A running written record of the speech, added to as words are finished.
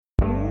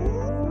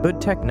Could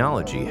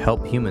technology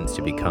help humans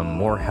to become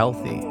more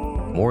healthy,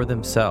 more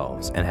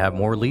themselves, and have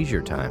more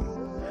leisure time?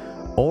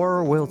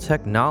 Or will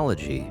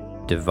technology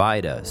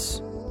divide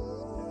us,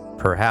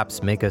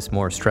 perhaps make us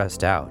more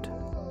stressed out,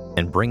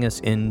 and bring us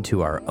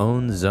into our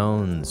own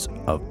zones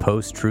of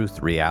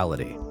post-truth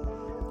reality?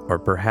 Or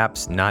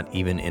perhaps not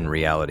even in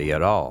reality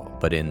at all,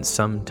 but in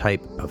some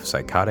type of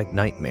psychotic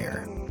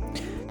nightmare.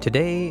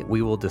 Today,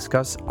 we will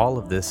discuss all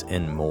of this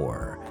and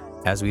more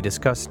as we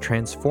discuss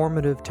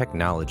transformative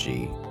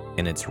technology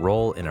and its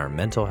role in our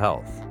mental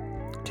health.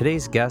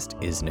 Today's guest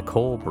is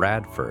Nichol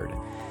Bradford.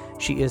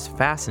 She is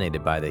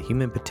fascinated by the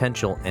human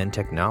potential and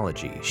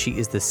technology. She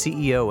is the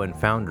CEO and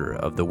founder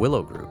of the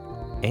Willow Group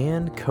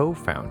and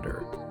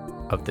co-founder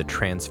of the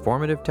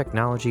Transformative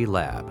Technology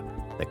Lab,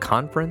 the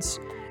conference,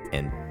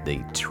 and the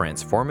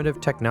Transformative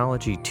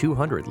Technology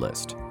 200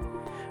 list.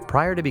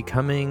 Prior to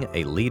becoming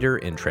a leader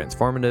in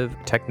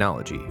transformative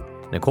technology,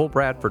 Nichol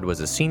Bradford was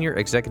a senior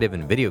executive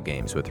in video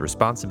games with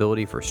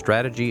responsibility for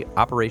strategy,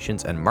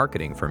 operations, and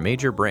marketing for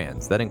major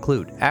brands that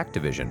include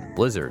Activision,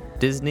 Blizzard,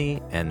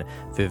 Disney, and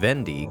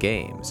Vivendi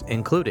Games,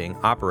 including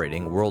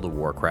operating World of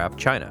Warcraft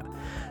China.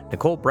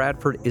 Nichol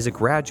Bradford is a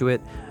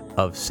graduate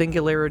of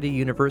Singularity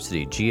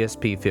University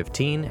GSP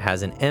 15,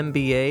 has an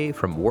MBA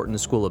from Wharton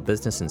School of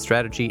Business and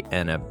Strategy,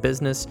 and a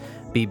business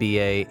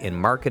BBA in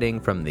marketing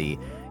from the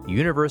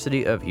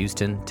University of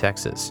Houston,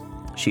 Texas.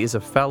 She is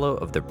a fellow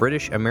of the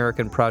British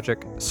American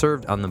Project,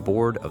 served on the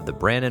board of the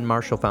Brandon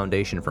Marshall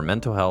Foundation for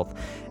Mental Health,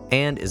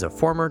 and is a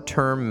former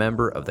term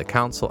member of the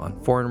Council on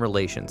Foreign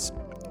Relations.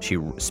 She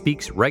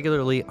speaks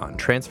regularly on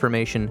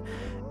transformation,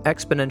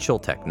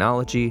 exponential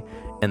technology,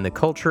 and the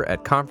culture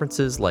at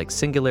conferences like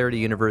Singularity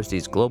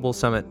University's Global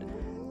Summit,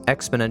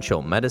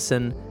 Exponential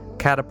Medicine,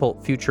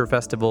 Catapult Future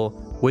Festival,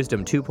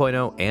 Wisdom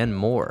 2.0, and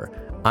more.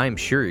 I'm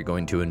sure you're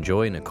going to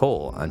enjoy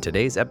Nichol on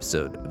today's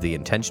episode of The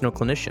Intentional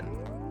Clinician.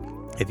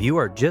 If you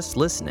are just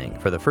listening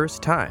for the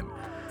first time,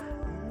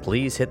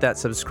 please hit that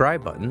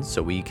subscribe button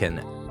so we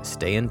can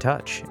stay in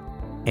touch.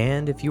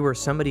 And if you are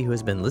somebody who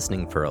has been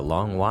listening for a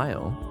long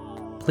while,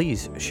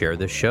 please share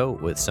the show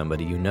with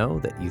somebody you know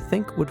that you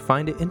think would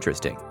find it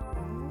interesting.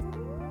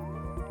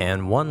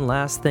 And one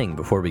last thing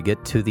before we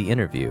get to the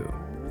interview.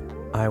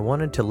 I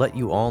wanted to let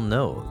you all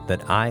know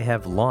that I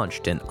have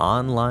launched an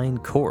online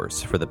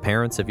course for the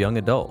parents of young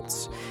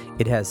adults.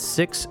 It has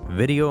 6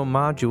 video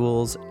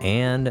modules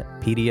and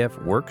PDF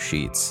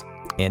worksheets,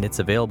 and it's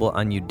available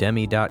on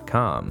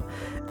udemy.com.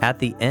 At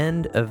the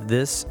end of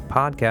this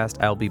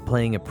podcast, I'll be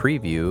playing a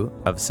preview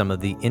of some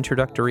of the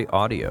introductory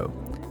audio.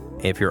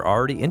 If you're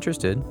already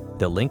interested,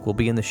 the link will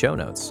be in the show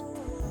notes.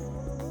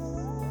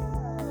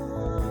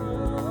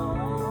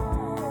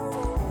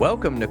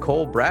 Welcome,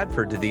 Nichol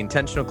Bradford, to the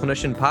Intentional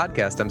Clinician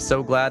Podcast. I'm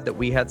so glad that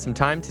we had some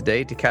time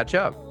today to catch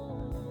up.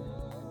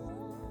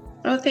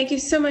 Oh, thank you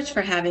so much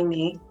for having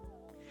me.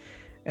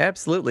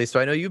 Absolutely.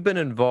 So I know you've been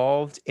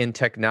involved in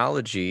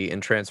technology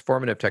and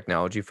transformative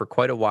technology for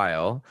quite a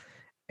while,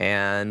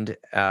 and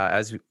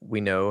as we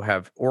know,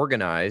 have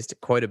organized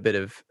quite a bit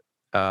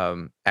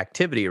of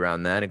activity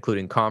around that,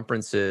 including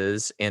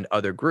conferences and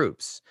other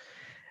groups.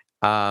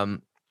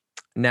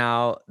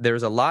 Now,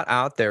 there's a lot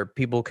out there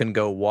people can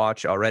go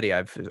watch already.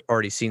 I've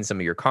already seen some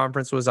of your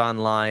conference was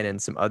online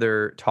and some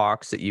other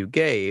talks that you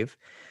gave.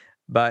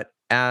 But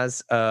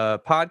as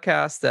a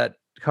podcast that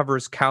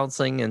covers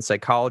counseling and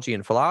psychology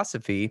and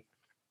philosophy,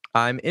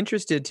 I'm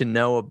interested to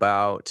know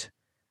about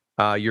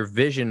your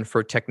vision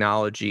for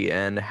technology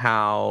and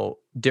how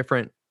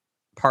different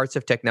parts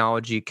of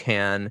technology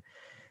can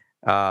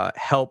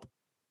help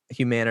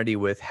humanity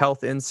with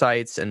health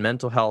insights and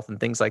mental health and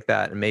things like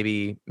that, and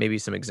maybe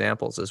some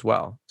examples as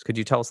well. Could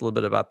you tell us a little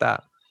bit about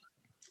that?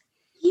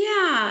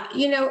 Yeah,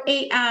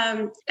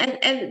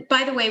 and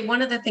by the way,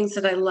 one of the things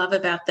that I love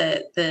about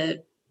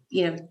the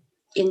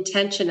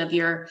intention of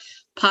your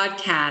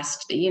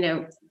podcast,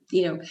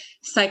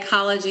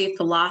 psychology,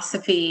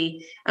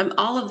 philosophy,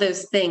 all of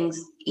those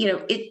things,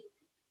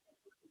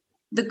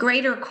 the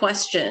greater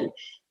question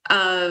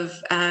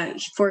of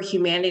for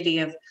humanity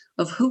of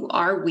who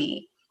are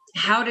we?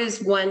 How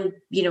does one,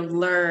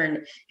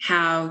 learn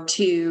how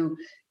to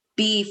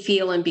be,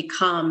 feel, and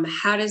become?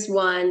 How does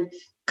one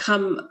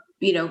come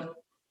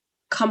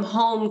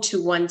home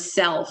to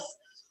oneself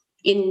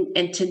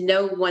and to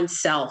know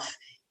oneself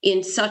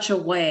in such a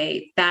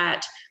way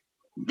that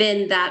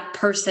then that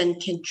person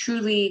can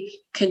truly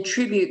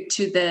contribute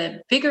to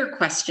the bigger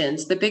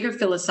questions, the bigger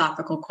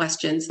philosophical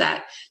questions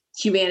that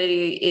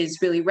humanity is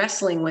really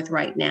wrestling with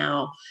right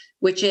now,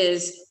 which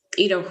is,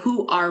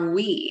 who are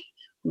we?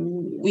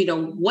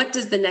 What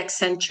does the next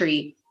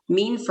century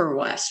mean for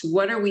us?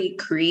 What are we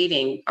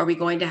creating? Are we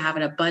going to have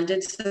an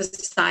abundant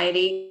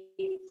society?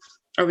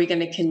 Are we going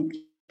to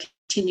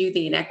continue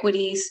the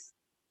inequities,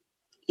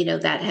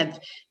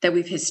 that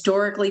we've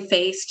historically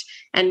faced,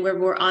 and where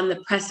we're on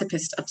the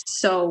precipice of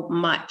so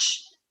much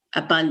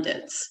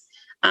abundance?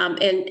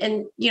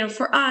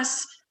 For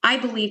us, I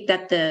believe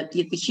that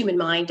the human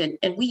mind,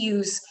 and we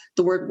use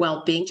the word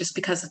well-being just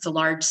because it's a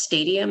large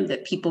stadium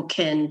that people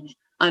can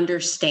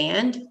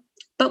understand.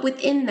 But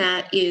within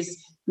that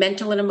is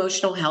mental and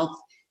emotional health,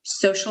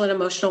 social and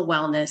emotional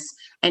wellness,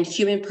 and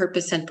human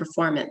purpose and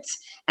performance.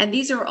 And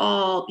these are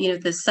all,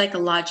 the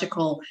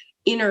psychological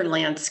inner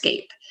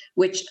landscape,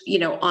 which,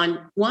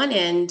 on one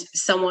end,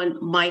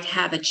 someone might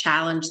have a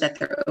challenge that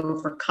they're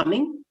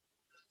overcoming.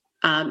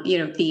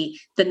 The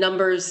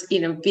numbers,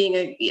 being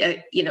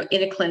in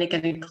a clinic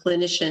and a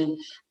clinician,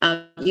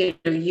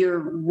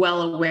 you're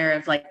well aware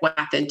of like what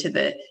happened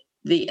to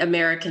the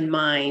American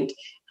mind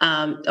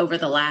over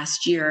the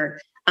last year.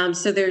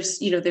 So there's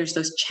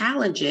those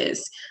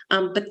challenges,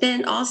 but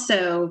then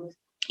also,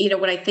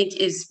 what I think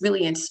is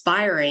really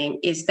inspiring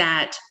is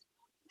that,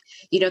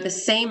 the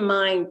same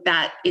mind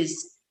that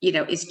is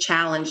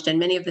challenged, and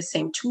many of the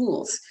same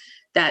tools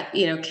that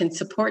can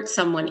support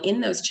someone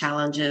in those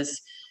challenges,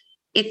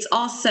 it's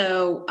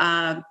also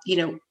on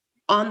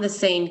the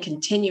same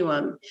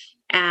continuum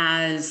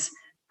as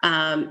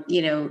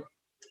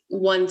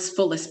one's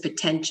fullest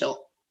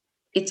potential.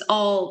 It's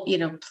all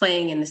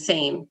playing in the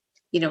same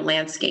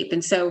landscape.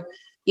 And so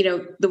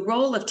the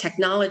role of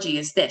technology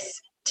is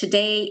this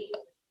today.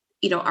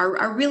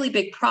 Our really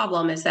big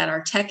problem is that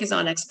our tech is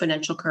on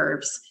exponential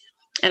curves,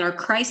 and our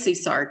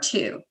crises are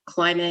too: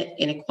 climate,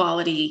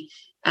 inequality,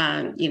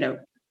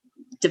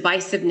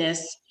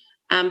 divisiveness.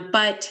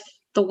 But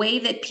the way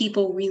that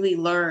people really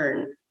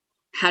learn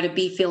how to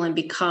be, feel, and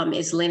become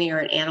is linear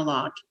and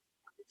analog.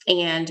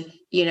 And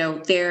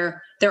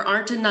there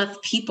aren't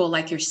enough people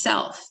like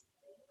yourself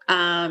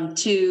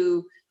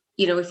to,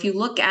 if you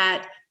look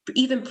at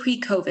even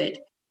pre-COVID,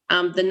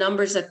 the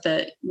numbers that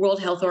the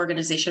World Health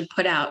Organization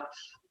put out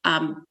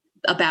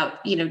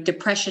about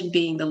depression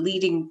being the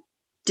leading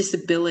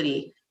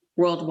disability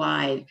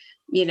worldwide,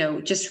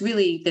 just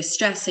really the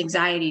stress,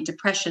 anxiety,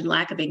 depression,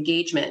 lack of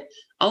engagement,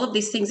 all of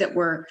these things that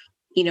were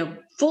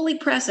fully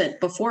present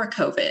before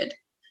COVID.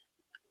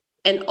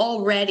 And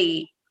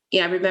already,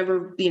 I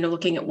remember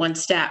looking at one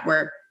stat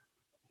where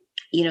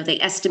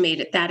they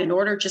estimated that in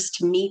order just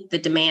to meet the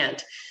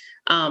demand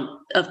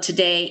of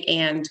today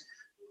and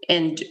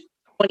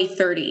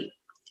 2030,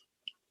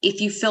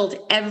 if you filled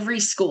every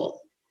school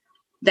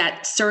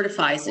that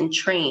certifies and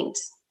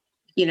trains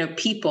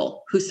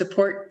people who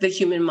support the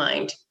human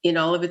mind in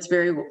all of its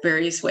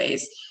various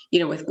ways,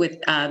 with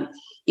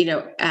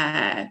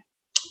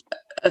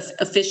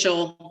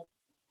official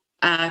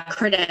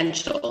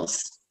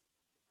credentials,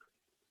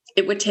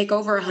 it would take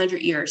over 100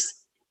 years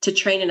to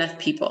train enough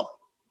people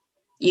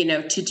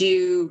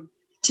to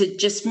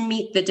just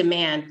meet the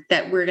demand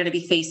that we're going to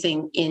be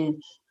facing in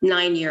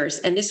 9 years.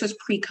 And this was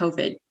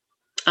pre-COVID,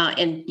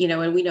 and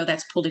we know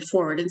that's pulled it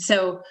forward. And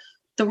so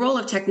the role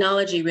of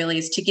technology really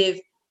is to give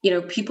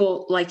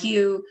people like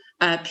you,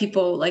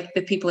 people like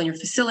the people in your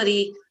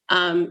facility,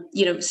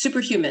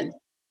 superhuman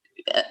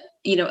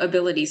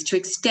abilities to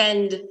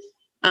extend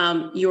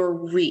your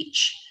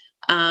reach,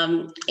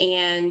 and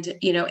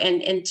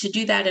to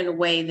do that in a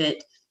way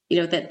that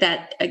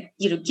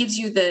gives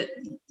you the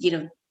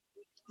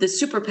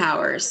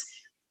superpowers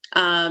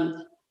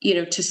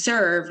to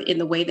serve in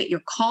the way that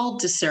you're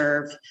called to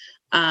serve,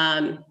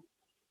 and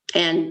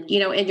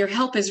your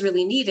help is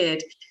really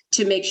needed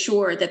to make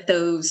sure that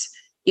those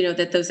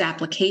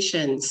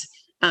applications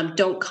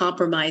don't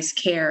compromise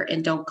care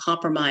and don't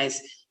compromise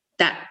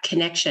that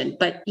connection.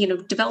 But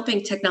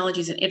developing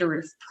technology is an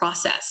iterative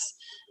process,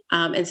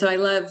 and so I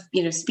love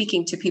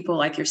speaking to people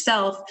like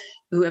yourself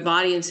who have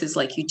audiences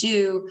like you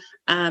do,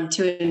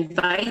 to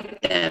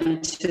invite them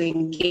to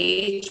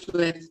engage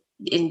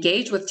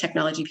with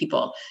technology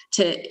people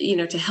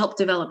to help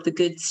develop the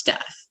good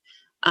stuff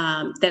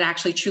that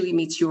actually truly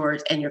meets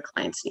yours and your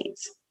clients'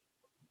 needs.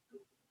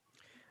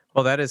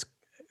 Well, that is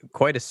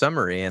quite a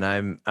summary, and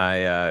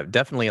I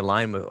definitely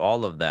align with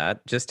all of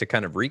that. Just to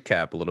kind of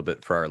recap a little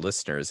bit for our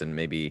listeners and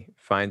maybe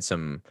find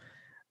some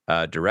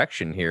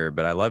direction here,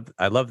 but I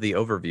love the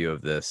overview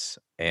of this,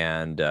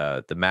 and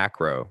the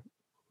macro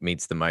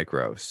meets the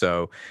micro.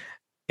 So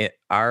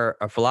our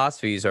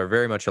philosophies are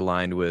very much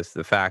aligned with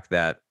the fact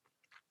that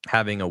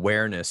having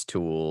awareness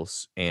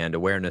tools and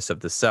awareness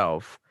of the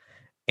self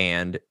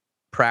and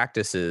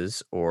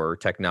practices or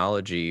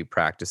technology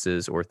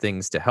practices or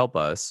things to help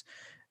us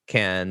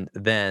can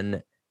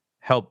then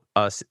help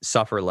us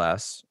suffer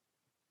less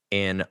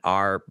in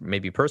our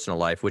maybe personal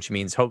life, which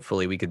means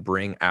hopefully we could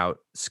bring out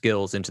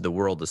skills into the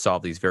world to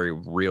solve these very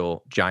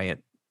real,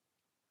 giant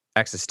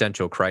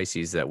existential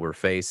crises that we're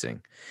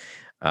facing.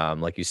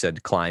 Like you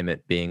said,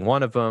 climate being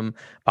one of them,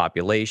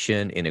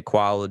 population,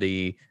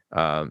 inequality,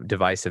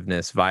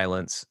 divisiveness,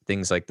 violence,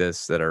 things like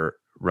this that are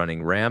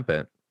running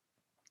rampant.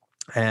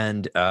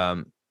 And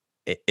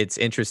it's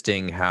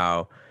interesting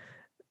how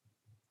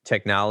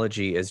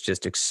technology has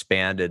just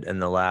expanded in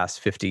the last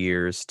 50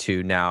 years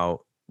to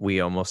now we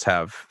almost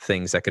have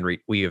things that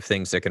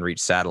can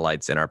reach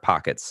satellites in our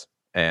pockets.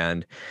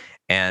 And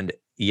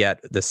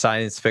yet the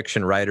science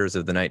fiction writers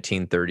of the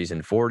 1930s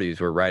and 40s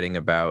were writing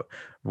about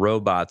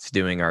robots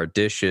doing our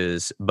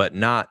dishes, but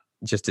not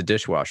just a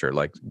dishwasher,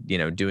 like,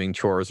 doing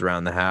chores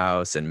around the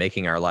house and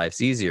making our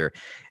lives easier.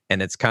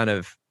 And it's kind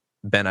of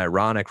been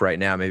ironic right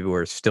now. Maybe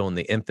we're still in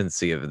the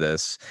infancy of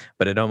this,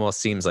 but it almost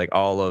seems like a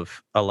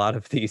lot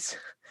of these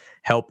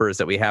helpers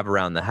that we have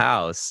around the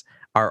house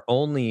are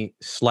only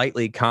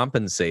slightly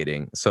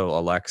compensating. So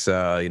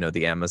Alexa,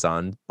 the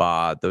Amazon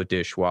bot, the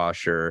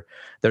dishwasher,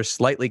 they're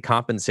slightly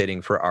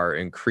compensating for our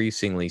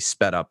increasingly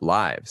sped up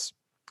lives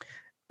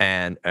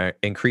and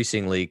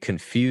increasingly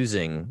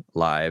confusing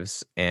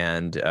lives.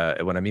 And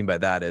what I mean by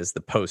that is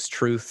the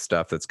post-truth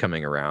stuff that's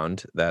coming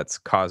around that's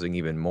causing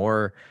even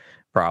more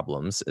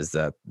problems, is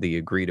that the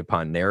agreed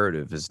upon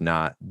narrative is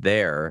not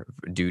there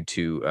due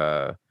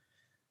to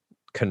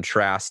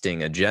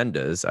contrasting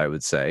agendas, I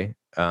would say.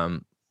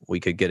 We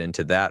could get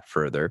into that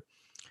further.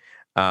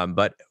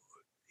 But,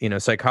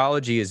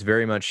 psychology is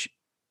very much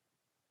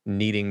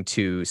needing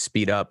to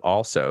speed up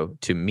also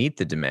to meet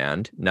the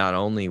demand, not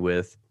only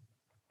with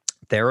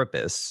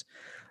therapists,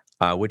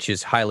 which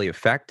is highly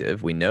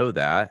effective. We know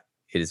that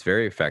it is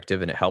very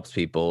effective and it helps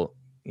people,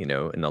 in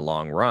the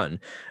long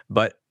run.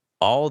 But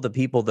all the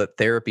people that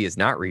therapy is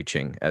not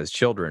reaching as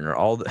children, or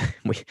all the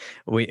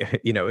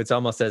it's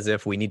almost as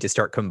if we need to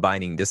start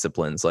combining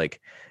disciplines,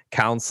 like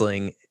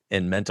counseling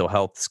and mental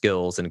health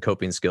skills and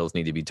coping skills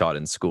need to be taught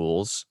in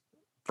schools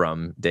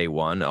from day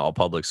one. All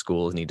public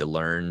schools need to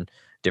learn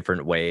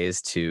different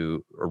ways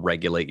to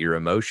regulate your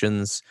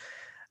emotions.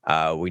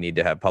 We need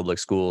to have public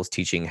schools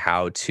teaching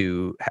how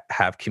to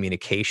have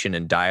communication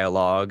and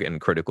dialogue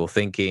and critical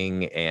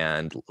thinking,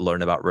 and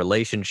learn about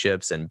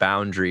relationships and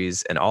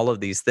boundaries and all of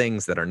these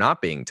things that are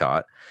not being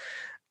taught.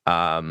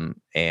 And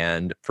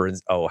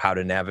how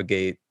to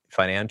navigate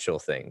financial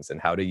things and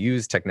how to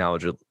use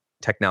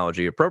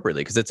technology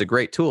appropriately, because it's a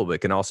great tool, but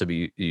it can also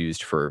be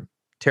used for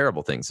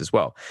terrible things as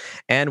well.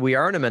 And we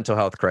are in a mental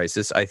health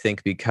crisis, I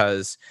think,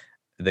 because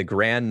the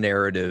grand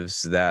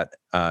narratives that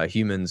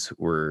humans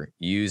were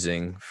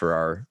using for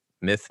our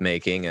myth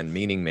making and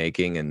meaning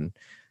making and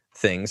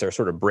things are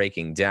sort of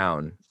breaking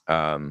down.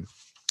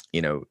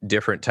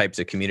 Different types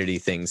of community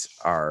things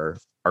are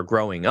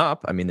growing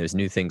up. I mean, there's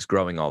new things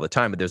growing all the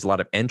time, but there's a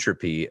lot of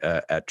entropy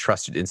at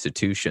trusted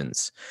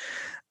institutions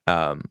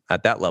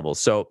at that level.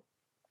 So,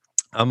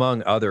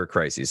 among other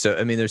crises. So,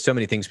 I mean, there's so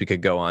many things we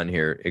could go on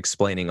here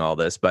explaining all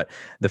this, but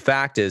the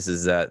fact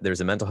is that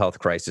there's a mental health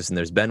crisis, and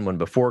there's been one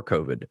before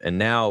COVID. And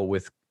now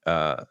with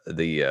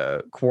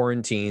the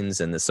quarantines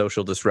and the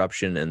social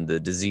disruption and the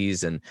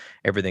disease and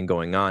everything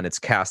going on, it's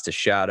cast a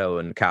shadow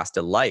and cast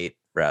a light,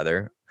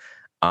 rather,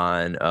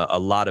 on a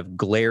lot of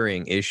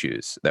glaring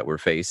issues that we're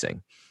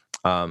facing.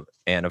 And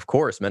of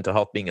course, mental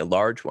health being a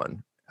large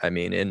one. I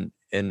mean,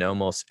 in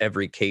almost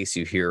every case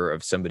you hear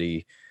of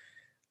somebody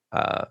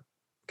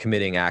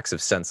committing acts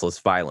of senseless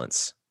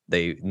violence,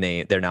 they're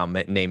now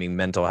naming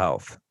mental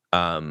health.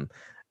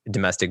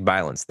 Domestic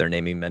violence, they're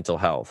naming mental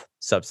health.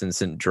 Substance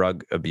and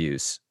drug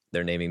abuse,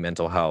 they're naming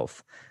mental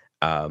health.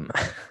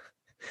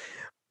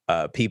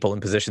 People in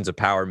positions of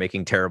power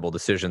making terrible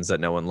decisions that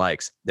no one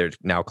likes, they're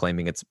now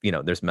claiming it's,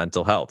 there's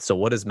mental health. So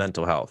what is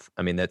mental health?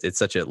 I mean, it's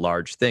such a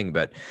large thing,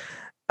 but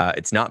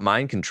it's not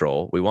mind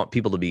control. We want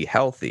people to be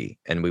healthy,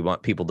 and we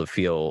want people to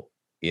feel,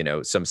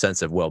 some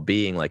sense of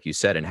well-being, like you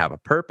said, and have a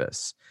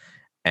purpose.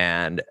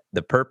 And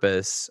the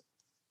purpose,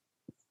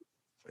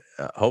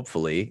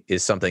 hopefully,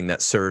 is something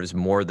that serves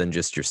more than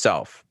just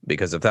yourself.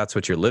 Because if that's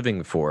what you're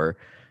living for,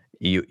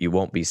 you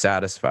won't be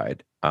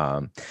satisfied.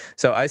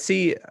 So I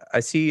see.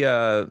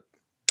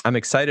 I'm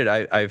excited.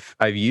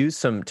 I've used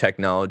some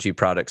technology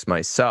products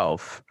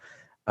myself,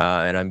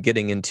 and I'm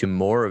getting into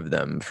more of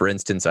them. For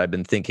instance, I've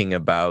been thinking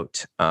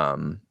about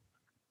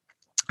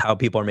how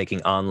people are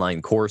making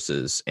online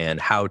courses and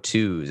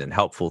how-tos and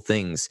helpful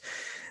things.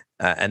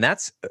 And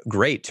that's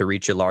great to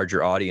reach a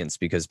larger audience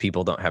because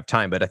people don't have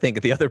time. But I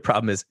think the other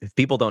problem is, if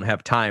people don't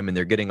have time and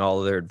they're getting all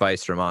of their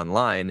advice from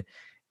online,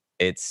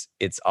 it's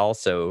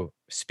also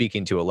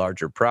speaking to a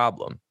larger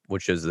problem,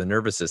 which is the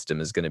nervous system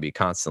is going to be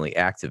constantly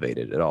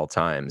activated at all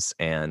times.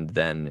 And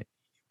then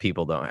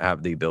people don't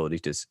have the ability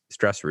to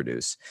stress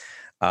reduce.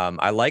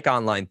 I like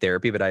online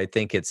therapy, but I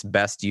think it's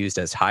best used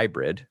as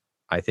hybrid.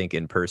 I think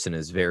in person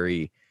is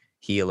very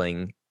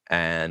healing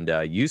and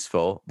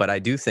useful. But I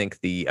do think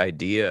the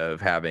idea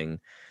of having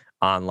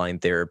online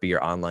therapy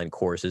or online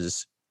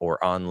courses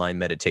or online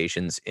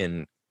meditations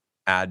in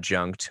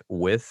adjunct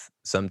with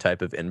some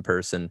type of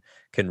in-person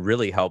can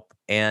really help,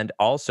 and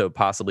also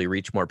possibly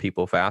reach more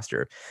people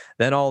faster.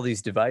 Then all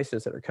these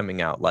devices that are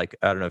coming out, like,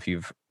 I don't know if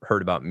you've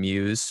heard about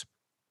Muse,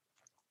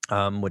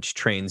 which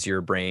trains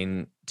your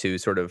brain to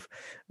sort of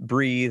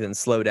breathe and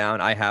slow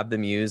down. I have the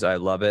Muse. I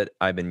love it.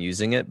 I've been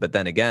using it. But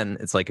then again,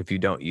 it's like, if you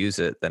don't use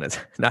it, then it's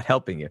not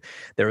helping you.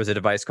 There was a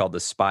device called the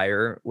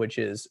Spire, which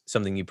is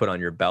something you put on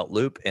your belt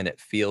loop, and it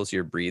feels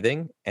your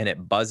breathing, and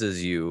it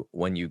buzzes you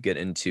when you get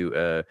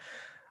into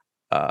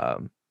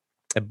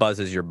it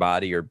buzzes your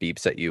body or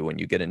beeps at you when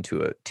you get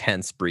into a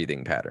tense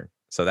breathing pattern.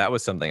 So that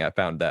was something I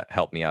found that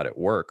helped me out at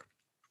work.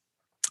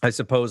 I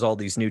suppose all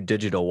these new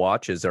digital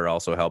watches are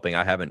also helping.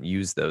 I haven't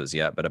used those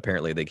yet, but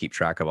apparently they keep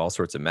track of all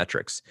sorts of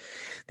metrics.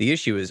 The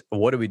issue is,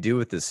 what do we do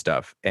with this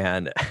stuff?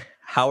 And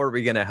how are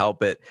we going to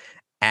help it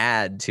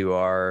add to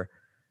our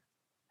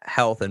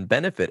health and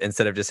benefit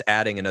instead of just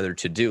adding another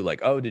to do.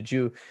 Like, oh, did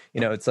you,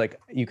 it's like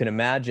you can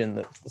imagine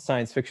the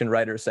science fiction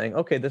writer saying,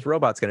 okay, this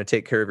robot's going to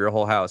take care of your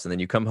whole house. And then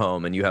you come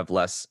home and you have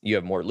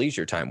more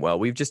leisure time. Well,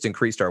 we've just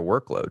increased our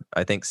workload.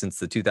 I think since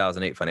the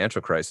 2008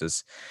 financial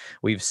crisis,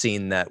 we've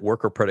seen that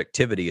worker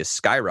productivity has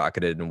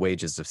skyrocketed and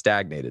wages have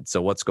stagnated.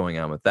 So what's going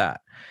on with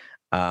that?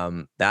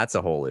 That's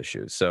a whole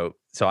issue. So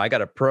I got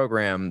to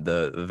program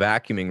the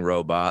vacuuming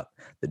robot,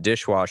 the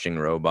dishwashing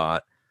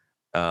robot,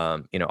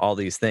 all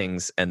these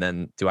things. And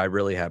then do I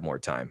really have more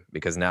time?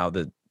 Because now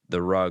the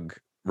rug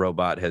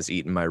robot has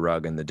eaten my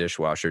rug and the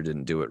dishwasher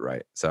didn't do it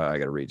right. So I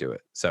got to redo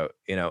it. So,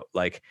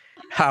 like,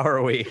 how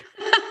are we,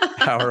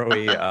 how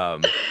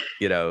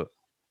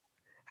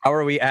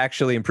are we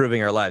actually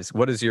improving our lives?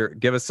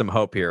 Give us some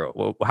hope here.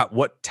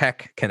 What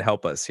tech can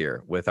help us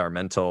here with our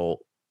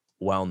mental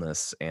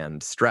wellness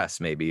and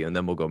stress maybe, and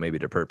then we'll go maybe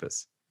to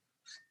purpose.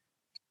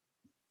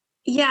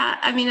 Yeah,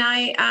 I mean,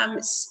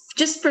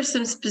 just for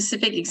some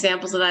specific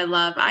examples that I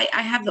love, I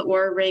have the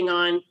Aura Ring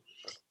on.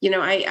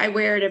 I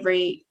wear it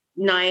every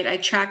night. I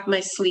track my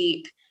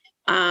sleep,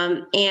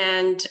 and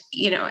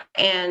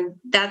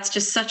that's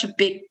just such a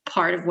big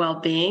part of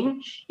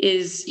well-being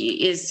is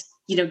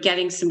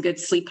getting some good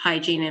sleep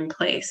hygiene in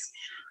place.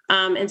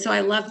 And so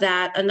I love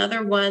that.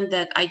 Another one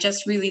that I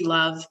just really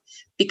love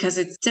because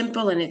it's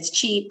simple and it's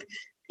cheap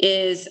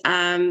is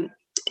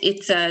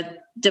it's a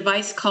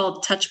device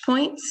called Touch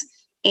Points.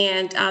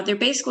 And they're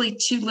basically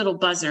two little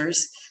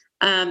buzzers,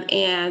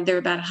 and they're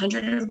about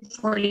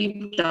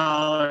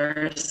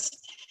 $140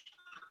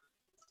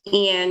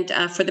 and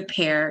for the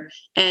pair.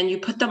 And you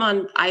put them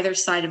on either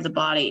side of the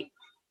body,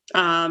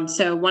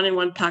 so one in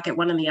one pocket,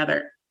 one in the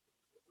other.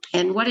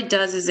 And what it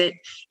does is it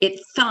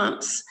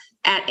thumps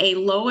at a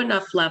low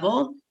enough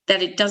level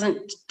that it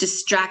doesn't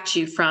distract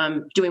you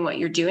from doing what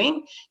you're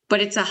doing,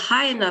 but it's a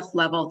high enough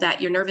level that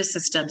your nervous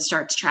system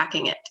starts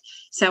tracking it.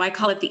 So I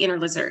call it the inner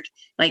lizard.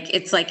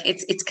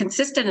 It's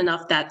consistent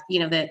enough that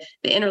the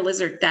inner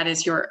lizard, that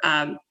is your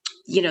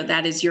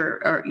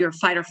your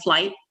fight or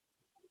flight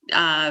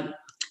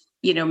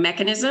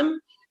mechanism.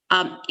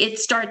 It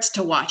starts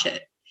to watch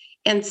it,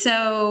 and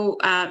so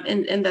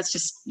and that's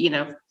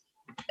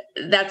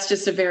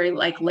just a very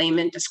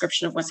layman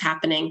description of what's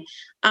happening.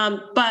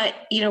 But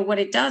what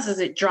it does is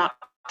it drops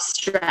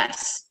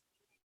stress,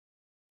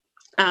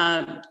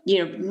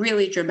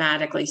 really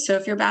dramatically. So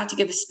if you're about to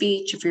give a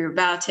speech, if you're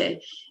about to,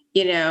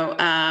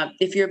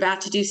 if you're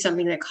about to do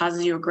something that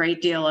causes you a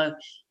great deal of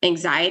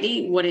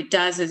anxiety, what it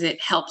does is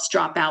it helps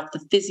drop out the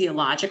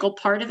physiological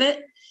part of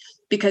it,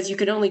 because you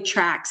can only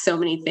track so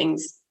many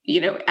things,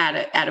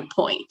 at a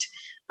point.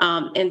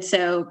 And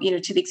so,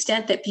 to the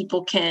extent that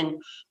people can,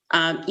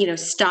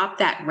 stop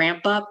that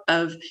ramp up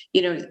of,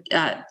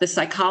 the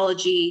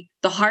psychology,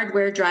 the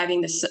hardware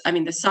driving the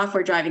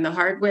software driving the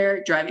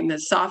hardware, driving the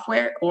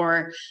software,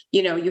 or,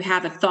 you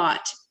have a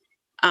thought,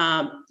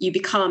 you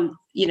become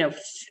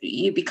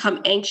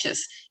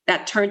anxious.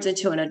 That turns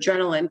into an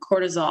adrenaline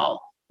cortisol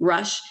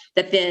rush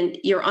that then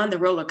you're on the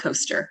roller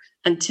coaster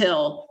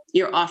until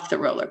you're off the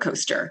roller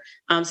coaster.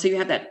 So you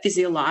have that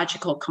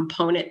physiological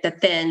component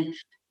that then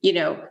you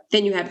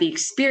have the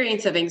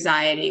experience of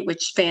anxiety,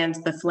 which fans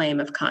the flame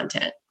of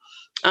content.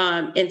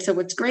 And so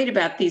what's great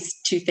about these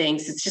two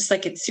things, it's just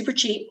it's super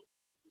cheap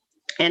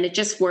and it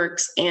just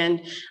works.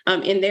 And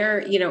in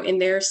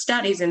their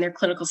studies, in their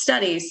clinical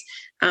studies,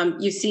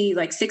 you see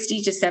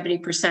 60 to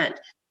 70%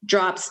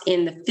 drops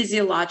in the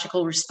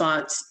physiological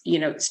response,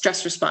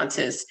 stress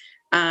responses,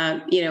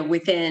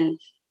 within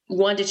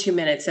 1 to 2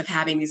 minutes of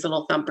having these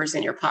little thumpers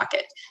in your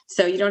pocket.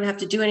 So you don't have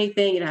to do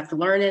anything. You don't have to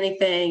learn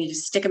anything. You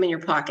just stick them in your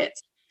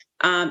pockets.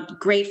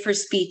 Great for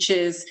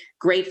speeches,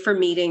 great for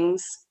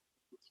meetings,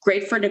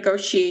 great for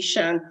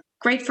negotiation,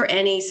 great for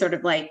any sort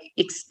of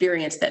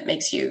experience that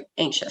makes you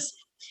anxious.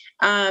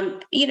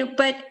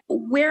 But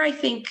where I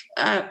think,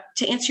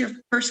 to answer your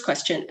first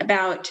question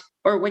about,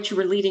 or what you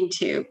were leading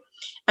to,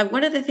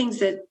 one of the things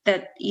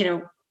that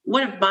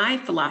one of my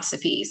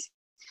philosophies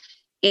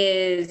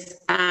is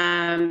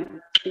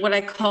what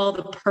I call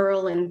the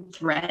pearl and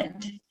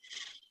thread.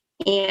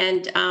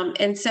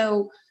 And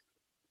so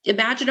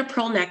imagine a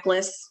pearl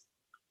necklace,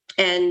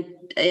 and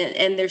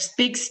there's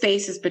big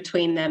spaces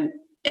between them,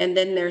 and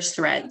then there's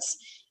threads.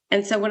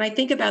 And so when I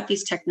think about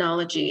these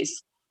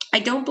technologies, I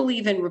don't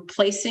believe in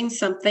replacing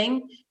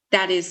something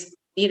that is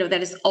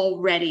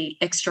already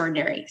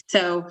extraordinary.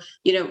 So,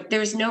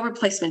 there's no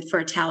replacement for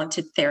a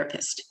talented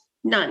therapist.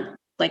 None.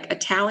 A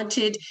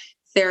talented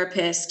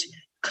therapist,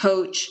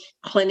 coach,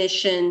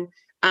 clinician,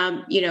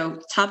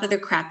 top of their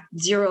craft,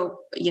 zero,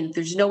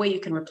 there's no way you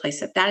can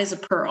replace it. That is a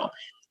pearl.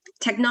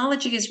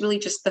 Technology is really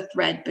just the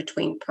thread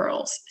between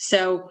pearls.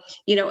 So,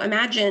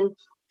 imagine,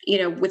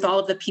 with all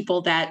of the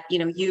people that,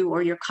 you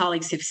or your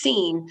colleagues have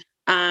seen,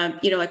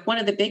 one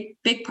of the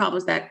big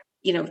problems that,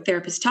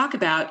 therapists talk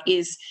about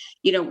is,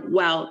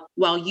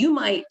 while you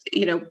might,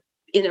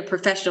 in a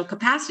professional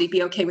capacity,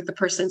 be okay with the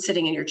person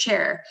sitting in your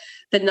chair,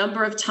 the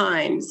number of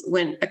times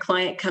when a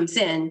client comes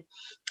in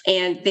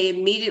and they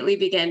immediately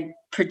begin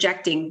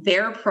projecting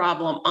their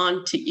problem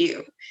onto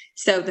you.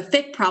 So the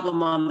fit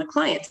problem on the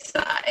client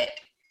side,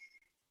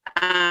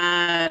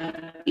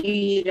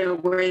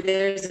 where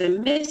there's a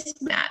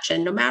mismatch,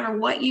 and no matter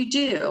what you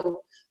do,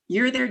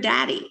 you're their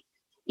daddy,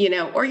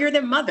 or you're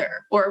their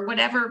mother, or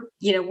whatever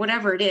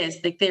it is.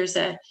 Like there's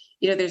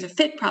a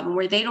fit problem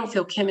where they don't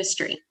feel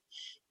chemistry,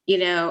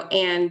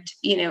 and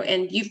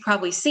you've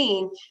probably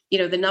seen,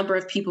 the number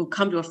of people who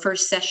come to a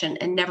first session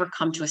and never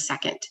come to a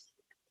second.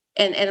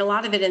 And a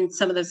lot of it in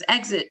some of those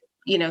exit,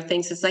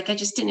 things, it's like, I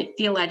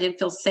didn't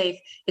feel safe.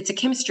 It's a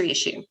chemistry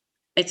issue.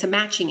 It's a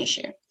matching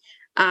issue.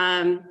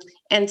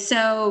 And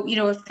so,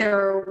 if there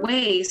are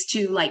ways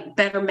to like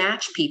better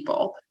match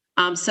people,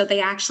 so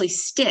they actually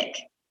stick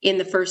in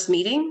the first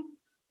meeting,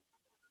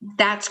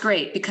 that's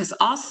great. Because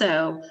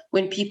also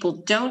when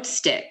people don't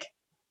stick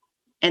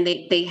and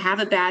they have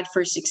a bad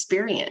first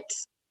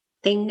experience,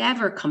 they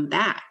never come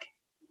back.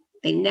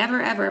 They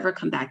never, ever, ever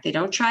come back. They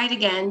don't try it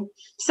again.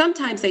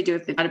 Sometimes they do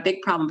if they've got a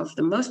big problem, but for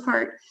the most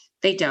part,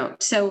 they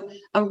don't. So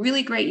a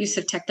really great use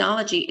of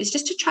technology is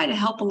just to try to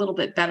help a little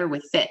bit better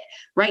with fit.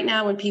 Right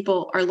now, when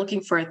people are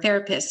looking for a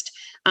therapist,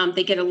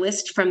 they get a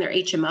list from their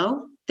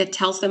HMO that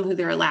tells them who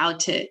they're allowed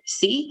to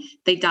see.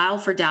 They dial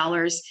for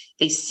dollars.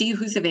 They see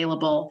who's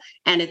available.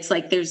 And it's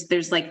like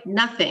there's like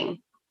nothing,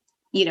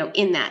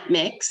 in that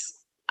mix.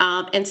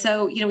 And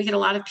so, we get a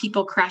lot of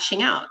people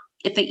crashing out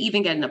if they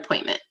even get an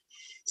appointment.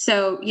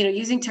 So,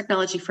 using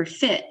technology for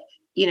fit,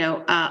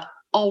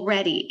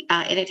 already,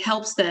 and it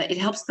helps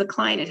the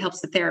client, it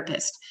helps the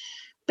therapist.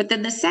 But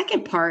then the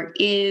second part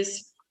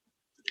is,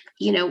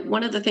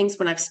 one of the things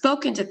when I've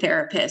spoken to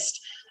therapists,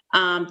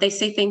 they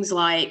say things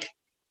like,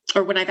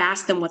 or when I've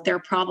asked them what their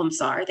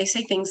problems are, they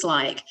say things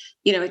like,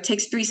 it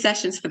takes 3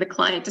 sessions for the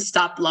client to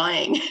stop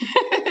lying,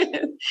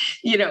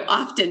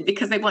 often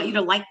because they want you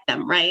to like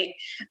them, right?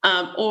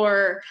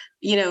 Or,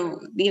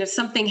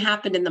 something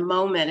happened in the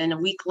moment and a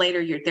week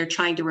later they're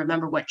trying to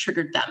remember what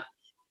triggered them,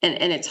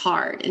 and it's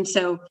hard. And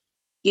so,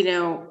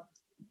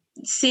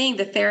 seeing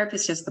the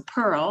therapist as the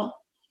pearl,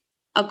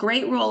 a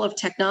great role of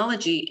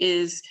technology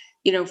is,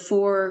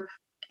 for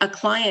a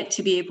client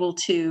to be able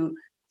to,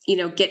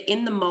 get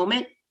in the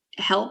moment,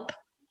 help,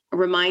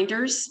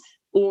 reminders,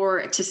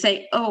 or to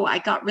say, oh, I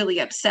got really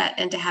upset,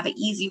 and to have an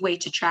easy way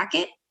to track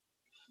it.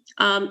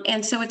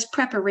 And so it's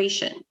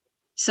preparation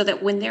so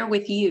that when they're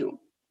with you,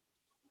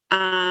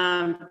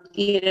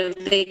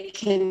 they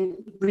can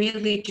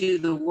really do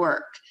the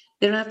work.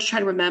 They don't have to try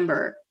to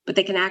remember, but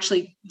they can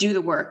actually do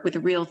the work with a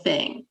real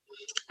thing.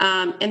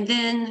 And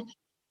then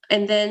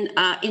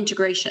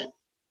integration,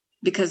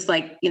 because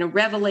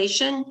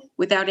revelation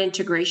without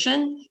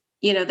integration,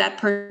 that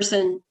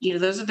person,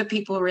 those are the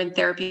people who are in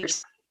therapy.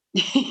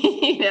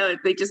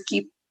 They just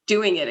keep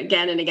doing it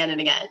again and again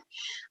and again.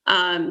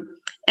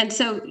 And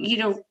so,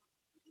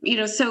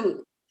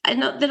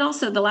 and then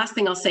also the last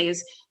thing I'll say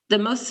is the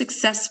most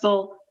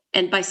successful,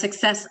 and by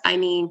success, I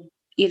mean,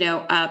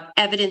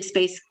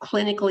 evidence-based,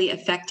 clinically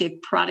effective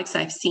products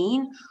I've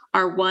seen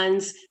are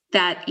ones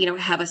that,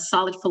 have a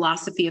solid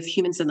philosophy of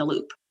humans in the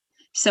loop.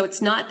 So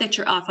it's not that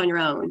you're off on your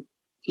own,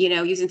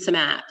 using some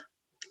app,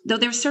 though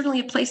there's certainly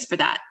a place for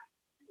that.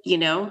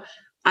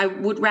 I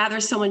would rather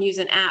someone use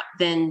an app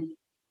than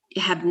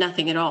have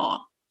nothing at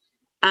all.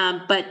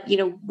 But,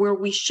 where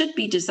we should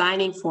be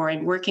designing for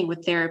and working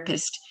with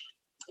therapists,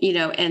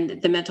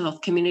 and the mental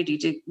health community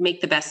to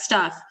make the best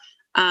stuff,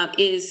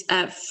 is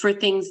for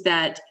things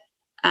that,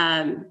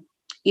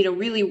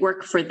 really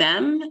work for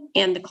them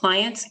and the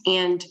clients,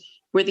 and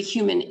where the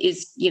human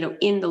is,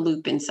 in the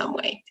loop in some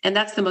way. And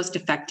that's the most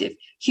effective.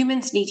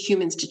 Humans need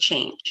humans to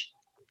change.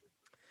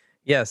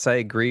 Yes, I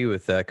agree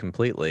with that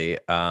completely.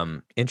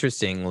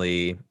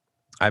 Interestingly,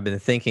 I've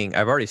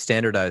already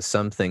standardized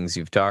some things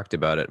you've talked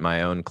about at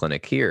my own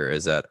clinic here,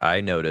 is that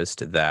I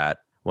noticed that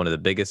one of the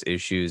biggest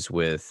issues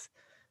with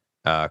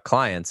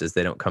clients is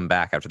they don't come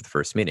back after the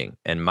first meeting.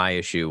 And my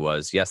issue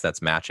was, yes,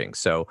 that's matching.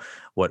 So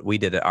what we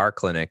did at our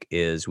clinic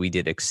is we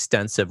did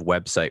extensive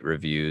website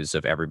reviews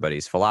of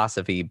everybody's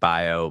philosophy,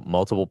 bio,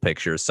 multiple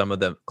pictures. Some of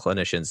the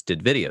clinicians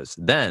did videos.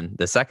 Then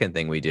the second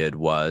thing we did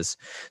was,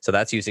 so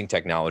that's using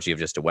technology of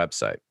just a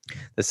website.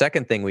 The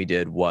second thing we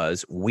did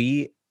was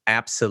we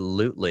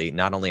absolutely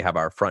not only have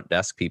our front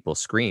desk people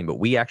screen, but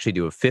we actually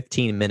do a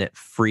 15-minute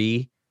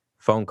free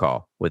phone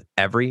call with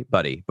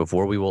everybody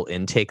before we will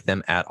intake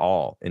them at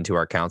all into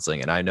our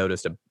counseling. And I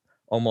noticed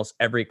almost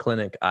every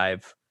clinic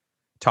I've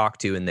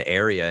talked to in the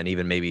area, and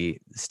even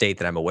maybe state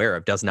that I'm aware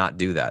of, does not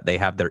do that. They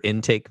have their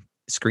intake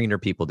screener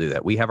people do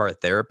that. We have our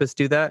therapists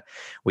do that.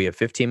 We have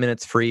 15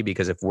 minutes free,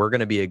 because if we're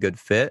going to be a good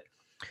fit,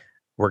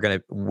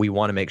 we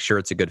want to make sure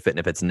it's a good fit. And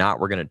if it's not,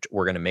 we're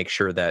going to make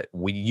sure that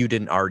you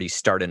didn't already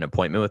start an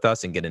appointment with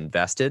us and get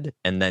invested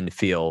and then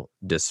feel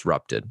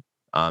disrupted.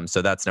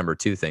 So that's number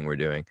 2 thing we're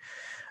doing.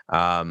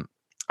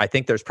 I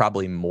think there's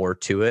probably more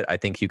to it. I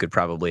think you could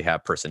probably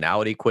have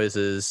personality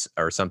quizzes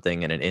or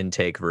something in an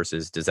intake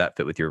versus, does that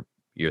fit with your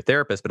your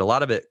therapist, but a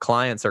lot of it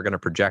clients are going to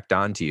project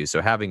onto you.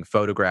 So having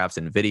photographs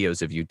and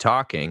videos of you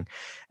talking,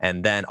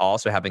 and then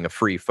also having a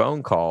free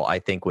phone call, I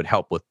think would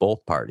help with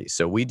both parties.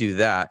 So we do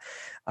that.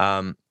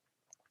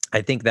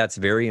 I think that's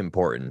very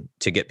important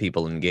to get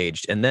people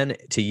engaged, and then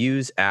to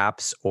use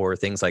apps or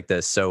things like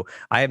this. So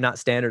I have not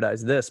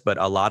standardized this, but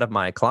a lot of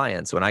my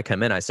clients, when I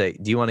come in, I say,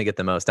 do you want to get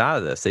the most out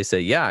of this? They say,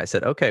 yeah. I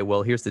said, okay,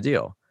 well, here's the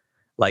deal.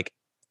 Like,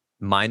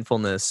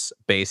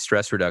 mindfulness-based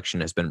stress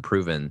reduction has been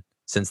proven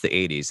since the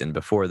 80s. And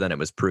before then, it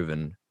was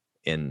proven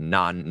in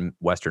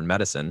non-Western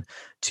medicine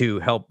to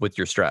help with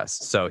your stress.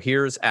 So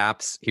here's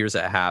apps, here's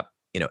a app,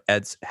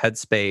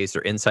 Headspace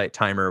or Insight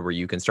Timer, where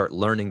you can start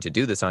learning to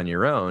do this on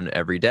your own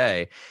every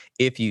day.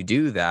 If you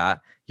do that,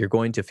 you're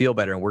going to feel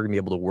better, and we're going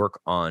to be able to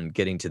work on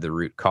getting to the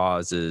root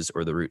causes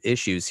or the root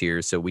issues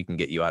here, so we can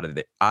get you out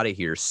of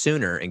here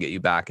sooner and get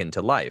you back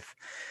into life.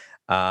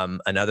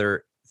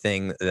 Another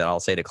thing that I'll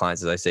say to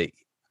clients is, I say,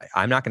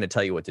 I'm not going to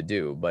tell you what to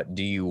do, but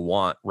do you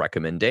want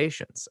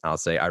recommendations? I'll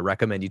say, I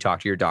recommend you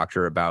talk to your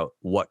doctor about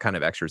what kind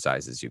of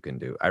exercises you can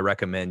do. I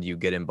recommend you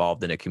get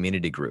involved in a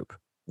community group,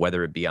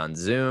 whether it be on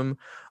Zoom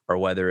or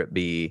whether it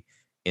be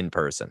in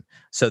person.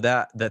 So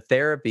that the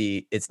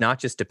therapy, it's not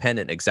just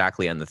dependent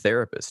exactly on the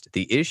therapist.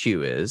 The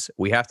issue is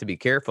we have to be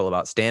careful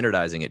about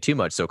standardizing it too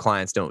much, so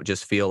clients don't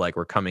just feel like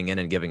we're coming in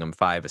and giving them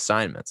 5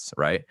 assignments,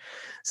 right?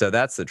 So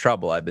that's the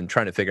trouble. I've been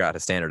trying to figure out how to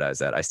standardize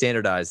that. I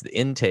standardize the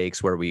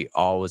intakes, where we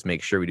always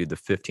make sure we do the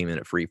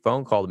 15-minute free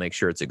phone call to make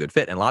sure it's a good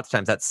fit. And lots of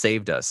times that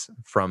saved us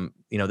from,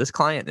 this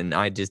client and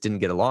I just didn't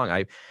get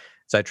along.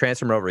 So I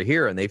transferred them over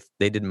here, and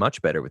they did much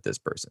better with this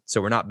person.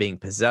 So we're not being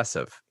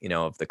possessive,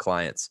 of the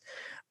clients,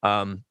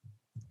 and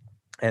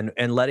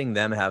letting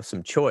them have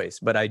some choice.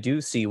 But I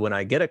do see, when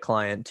I get a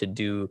client to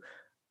do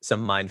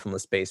some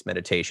mindfulness-based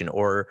meditation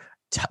or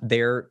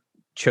their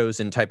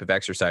chosen type of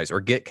exercise,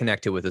 or get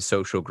connected with a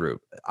social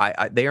group,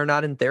 they are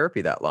not in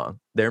therapy that long.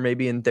 They're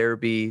maybe in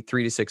therapy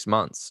 3 to 6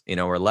 months,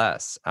 or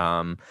less.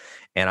 And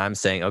I'm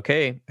saying,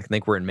 okay, I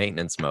think we're in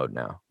maintenance mode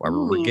now,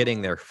 or we're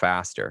getting there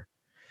faster.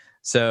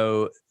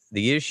 So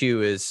the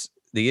issue is,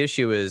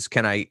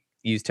 can I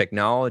use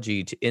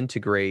technology to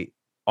integrate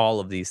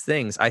all of these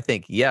things? I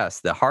think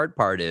yes. The hard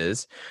part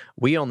is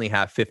we only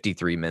have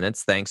 53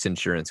 minutes, thanks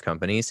insurance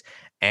companies.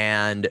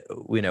 And,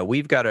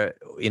 we've got to,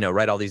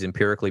 write all these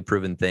empirically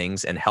proven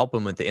things and help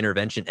them with the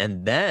intervention,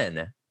 and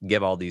then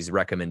give all these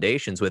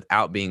recommendations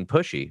without being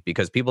pushy,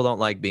 because people don't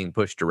like being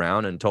pushed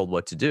around and told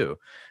what to do.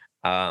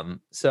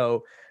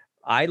 So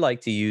I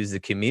like to use the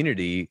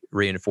community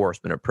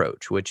reinforcement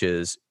approach, which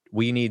is,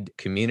 we need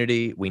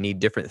community. We need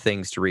different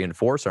things to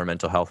reinforce our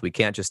mental health. We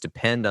can't just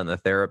depend on the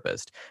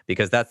therapist,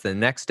 because that's the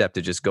next step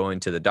to just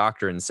going to the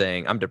doctor and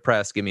saying, I'm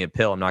depressed, give me a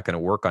pill. I'm not going to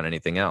work on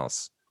anything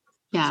else.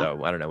 Yeah.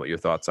 So I don't know what your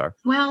thoughts are.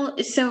 Well,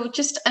 so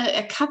just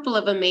a couple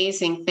of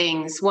amazing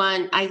things.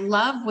 One, I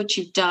love what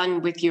you've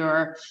done with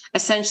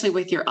essentially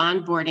with your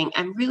onboarding.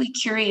 I'm really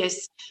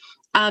curious.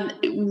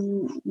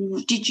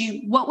 Did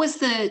you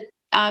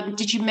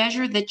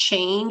measure the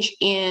change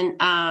in,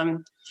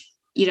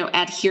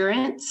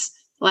 adherence?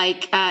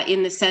 Like,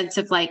 in the sense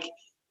of, like,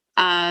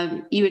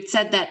 you had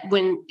said that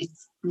when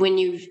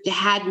you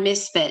had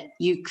misfit,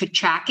 you could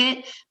track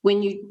it.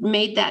 When you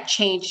made that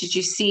change, did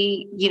you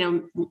see,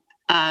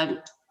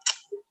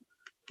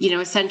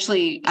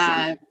 essentially,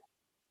 what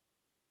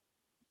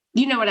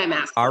I'm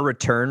asking? Our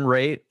return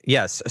rate,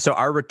 yes. So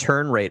our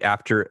return rate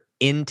after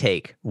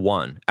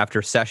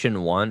after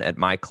session 1 at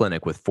my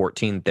clinic with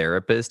 14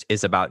 therapists,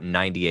 is about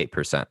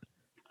 98%.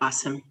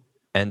 Awesome.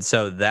 And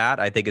so that,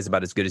 I think, is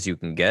about as good as you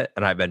can get.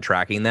 And I've been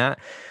tracking that.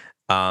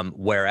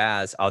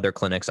 Whereas other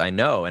clinics I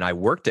know, and I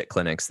worked at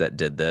clinics that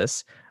did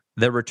this,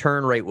 the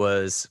return rate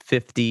was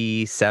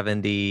 50,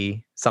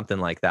 70, something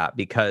like that,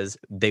 because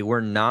they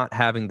were not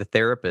having the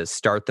therapist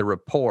start the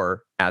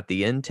rapport at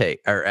the intake,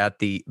 or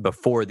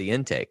before the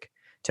intake,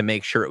 to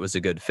make sure it was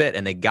a good fit.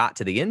 And they got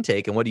to the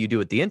intake, and what do you do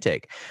with the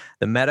intake?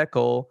 The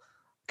medical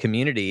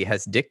community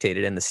has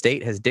dictated, and the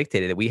state has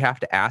dictated, that we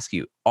have to ask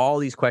you all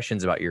these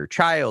questions about your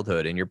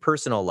childhood and your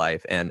personal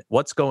life, and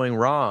what's going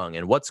wrong,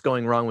 and what's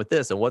going wrong with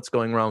this, and what's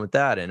going wrong with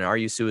that, and are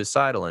you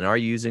suicidal, and are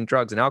you using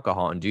drugs and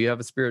alcohol, and do you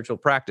have a spiritual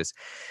practice?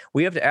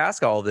 We have to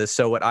ask all of this.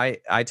 So what I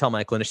tell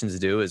my clinicians to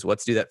do is,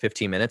 let's do that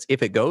 15 minutes.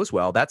 If it goes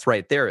well, that's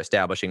right there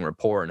establishing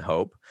rapport and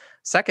hope.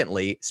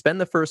 Secondly, spend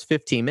the first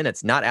 15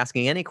 minutes not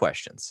asking any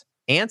questions,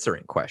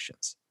 answering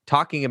questions,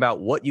 talking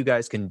about what you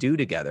guys can do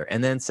together,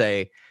 and then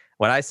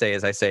what I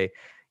say,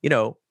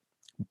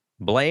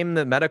 blame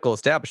the medical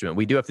establishment.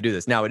 We do have to do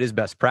this. Now, it is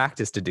best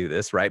practice to do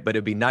this, right? But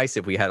it'd be nice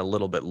if we had a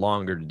little bit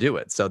longer to do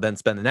it. So then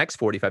spend the next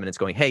 45 minutes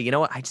going, hey, you know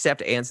what? I just have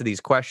to answer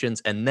these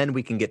questions, and then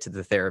we can get to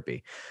the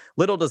therapy.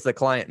 Little does the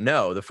client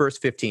know, the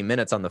first 15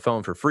 minutes on the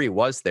phone for free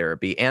was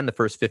therapy, and the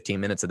first 15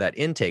 minutes of that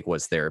intake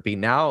was therapy.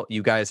 Now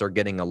you guys are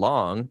getting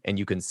along, and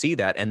you can see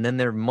that, and then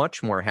they're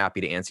much more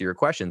happy to answer your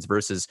questions,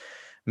 versus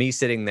me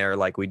sitting there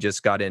like we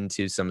just got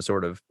into some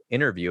sort of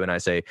interview, and I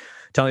say,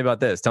 tell me about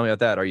this, tell me about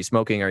that. Are you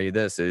smoking? Are you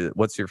this?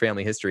 What's your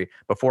family history?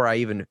 Before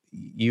you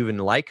even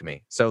like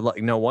me. So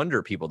like, no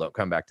wonder people don't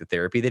come back to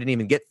therapy. They didn't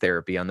even get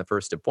therapy on the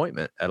first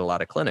appointment at a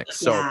lot of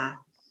clinics. Yeah.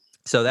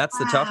 So that's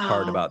the tough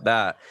part Wow. about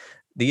that.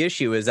 The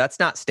issue is that's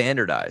not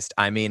standardized.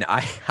 I mean,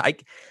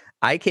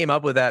 I came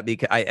up with that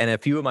because and a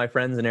few of my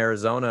friends in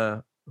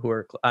Arizona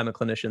I'm a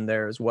clinician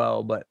there as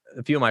well, but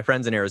a few of my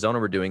friends in Arizona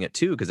were doing it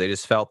too because they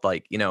just felt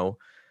like,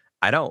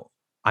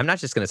 I'm not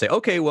just going to say,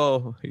 okay,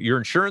 well, your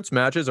insurance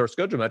matches, our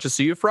schedule matches,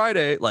 see you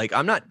Friday. Like,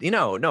 I'm not,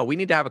 no, we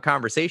need to have a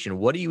conversation.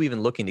 What are you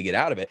even looking to get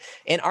out of it?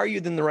 And are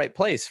you in the right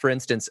place? For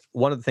instance,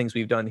 one of the things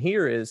we've done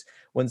here is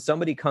when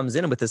somebody comes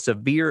in with a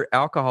severe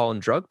alcohol and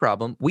drug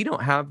problem, we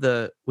don't have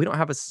a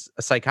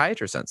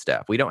psychiatrist on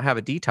staff. We don't have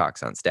a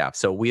detox on staff.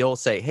 So we'll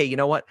say, hey, you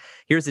know what?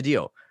 Here's the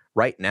deal.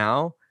 Right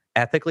now,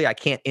 ethically, I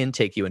can't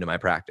intake you into my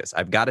practice.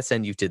 I've got to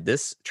send you to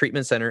this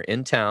treatment center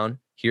in town.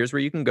 Here's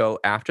where you can go.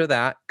 After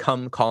that,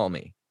 come call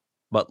me.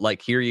 But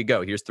like, here you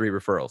go. Here's 3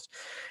 referrals.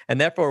 And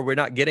therefore, we're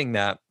not getting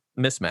that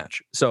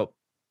mismatch. So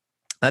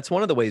that's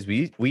one of the ways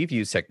we've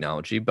used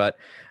technology. But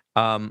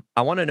I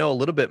want to know a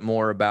little bit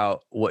more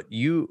about what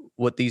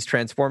these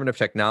transformative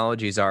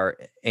technologies are,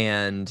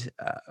 and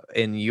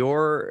in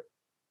your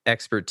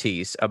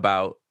expertise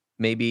about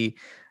maybe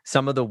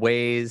some of the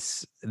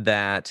ways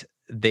that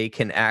they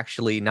can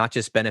actually not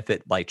just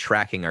benefit by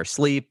tracking our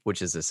sleep, which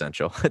is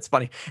essential. It's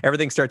funny.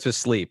 Everything starts with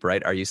sleep,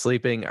 right? Are you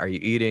sleeping? Are you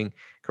eating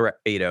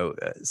correct?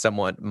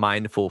 Somewhat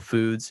mindful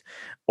foods,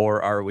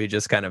 or are we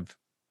just kind of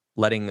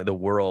letting the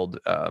world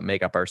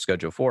make up our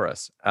schedule for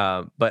us?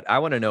 But I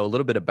want to know a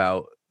little bit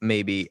about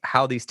maybe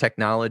how these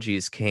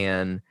technologies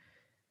can,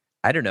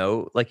 I don't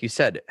know, like you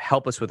said,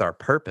 help us with our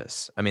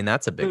purpose. I mean,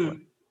 that's a big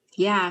one.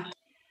 Yeah.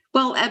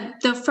 Well,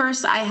 the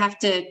first I have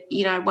to,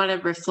 I want to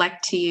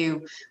reflect to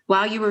you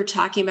while you were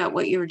talking about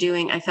what you were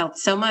doing. I felt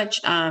so much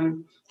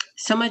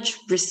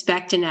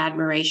respect and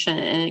admiration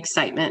and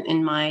excitement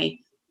in my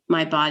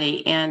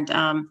body. And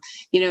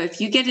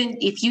if you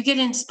get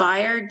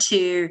inspired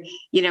to,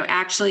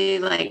 actually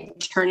like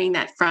turning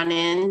that front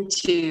end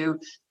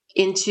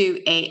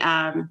into a,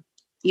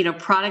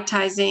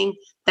 productizing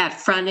that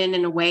front end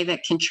in a way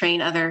that can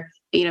train other,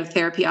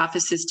 therapy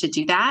offices to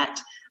do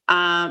that.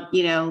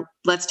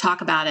 Let's talk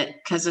about it,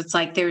 because it's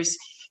like there's,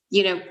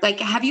 like,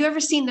 have you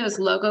ever seen those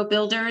logo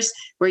builders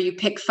where you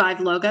pick 5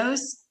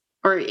 logos,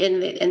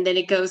 and then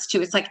it goes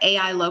to, it's like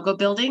AI logo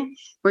building,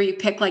 where you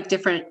pick like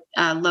different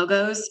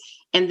logos,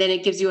 and then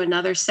it gives you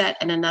another set,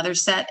 and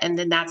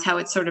then that's how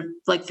it sort of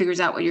like figures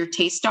out what your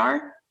tastes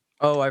are.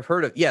 Oh, I've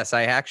heard of. Yes,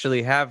 I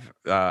actually have.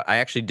 I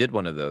actually did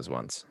one of those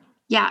once.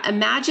 Yeah,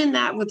 imagine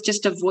that with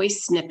just a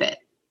voice snippet.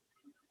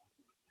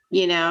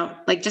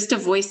 Like just a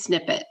voice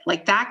snippet,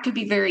 like that could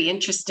be very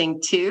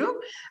interesting too.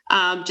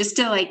 Just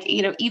to like,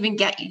 even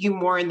get you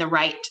more in the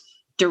right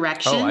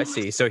direction. Oh, I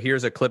see. So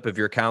here's a clip of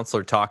your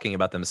counselor talking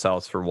about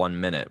themselves for 1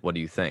 minute. What do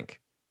you think?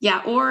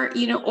 Yeah. Or,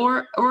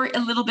 or a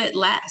little bit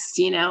less,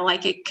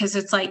 like it, cause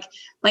it's like,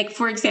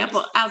 for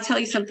example, I'll tell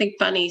you something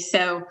funny.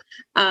 So,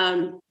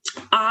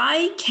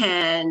 I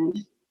can,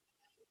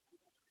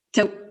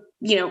 so,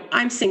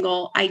 I'm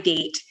single, I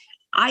date.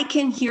 I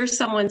can hear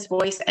someone's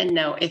voice and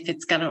know if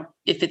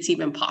it's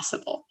even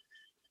possible.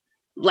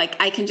 Like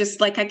I could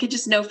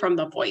just know from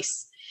the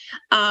voice,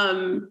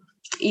 and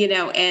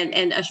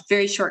a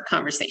very short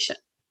conversation.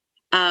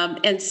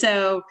 And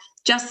so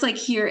just like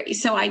here,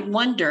 so I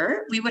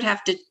wonder, we would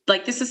have to,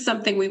 like, this is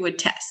something we would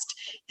test.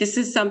 This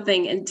is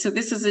something. And so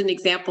this is an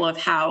example of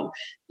how,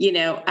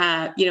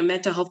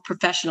 mental health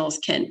professionals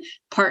can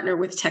partner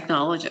with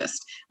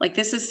technologists. Like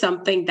this is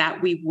something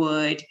that we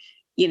would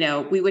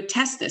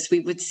test this. We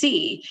would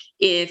see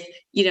if,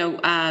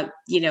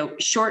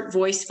 short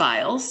voice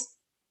files,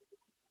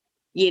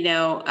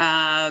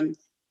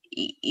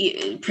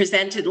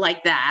 presented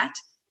like that,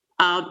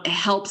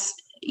 helps,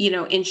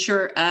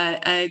 ensure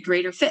a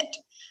greater fit.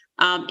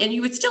 And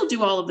you would still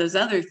do all of those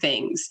other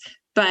things,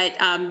 but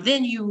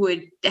then you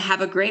would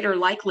have a greater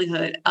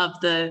likelihood of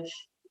the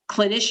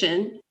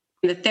clinician,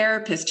 the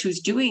therapist who's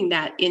doing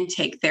that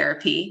intake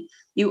therapy.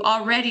 You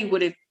already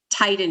would have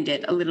tightened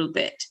it a little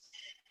bit.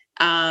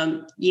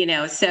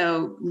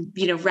 So,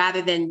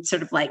 rather than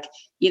sort of like,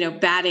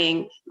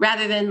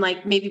 rather than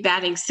like maybe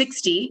batting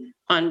 60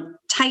 on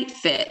tight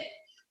fit,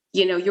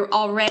 you're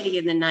already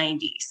in the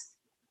 90s,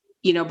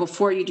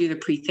 before you do the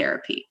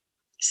pre-therapy.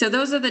 So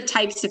those are the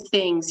types of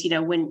things,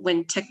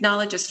 when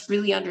technologists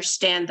really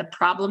understand the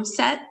problem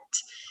set,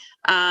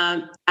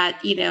 that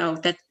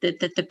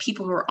the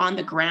people who are on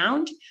the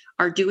ground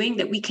are doing,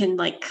 that we can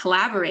like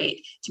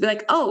collaborate to be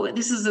like, oh,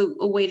 this is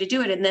a way to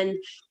do it. And then,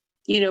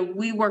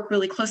 we work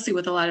really closely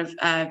with a lot of,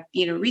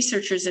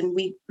 researchers, and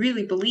we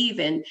really believe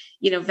in,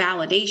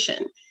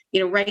 validation.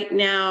 Right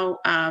now,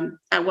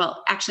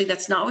 well, actually,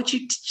 that's not what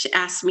you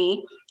asked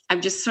me. I'm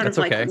just sort That's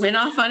of like okay. went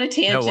off on a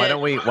tangent. No,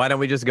 why don't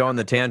we just go on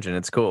the tangent?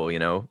 It's cool.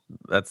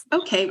 That's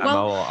okay.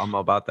 Well, I'm all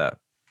about that.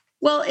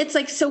 well, it's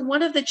like, so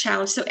one of the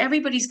challenges, so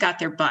everybody's got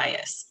their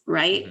bias,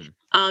 right?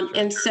 Mm-hmm.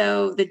 And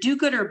so the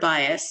do-gooder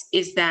bias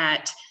is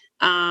that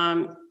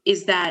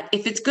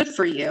if it's good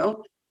for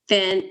you,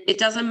 then it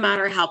doesn't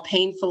matter how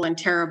painful and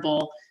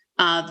terrible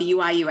the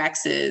UI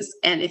UX is,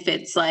 and if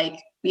it's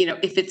like,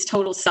 if it's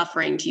total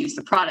suffering to use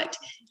the product,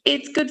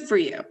 it's good for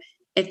you.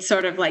 It's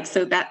sort of like,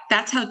 so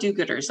that's how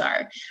do-gooders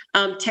are.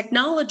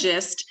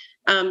 Technologists,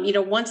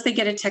 once they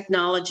get a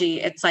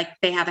technology, it's like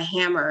they have a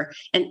hammer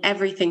and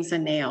everything's a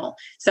nail.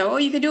 So,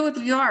 you can do it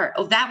with VR.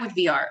 Oh, that with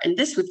VR, and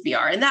this with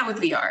VR, and that with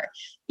VR.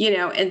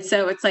 And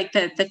so it's like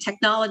the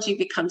technology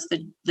becomes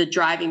the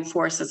driving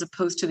force as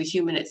opposed to the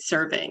human it's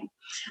serving.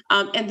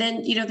 And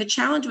then, the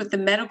challenge with the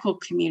medical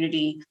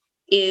community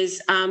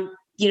is,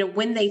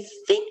 when they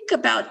think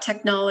about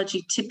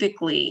technology,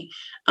 typically,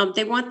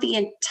 they want the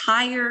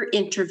entire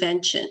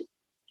intervention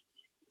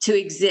to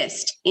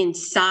exist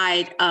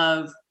inside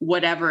of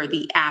whatever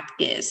the app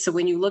is. So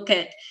when you look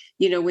at,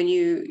 when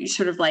you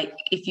sort of like,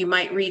 if you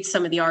might read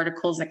some of the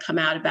articles that come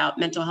out about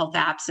mental health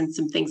apps and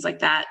some things like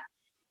that,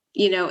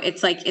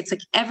 it's like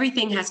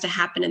everything has to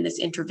happen in this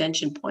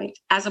intervention point,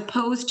 as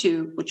opposed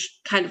to, which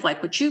kind of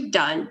like what you've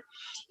done,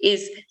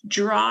 is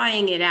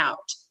drawing it out.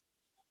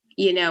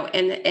 And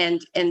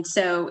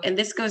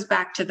this goes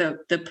back to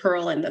the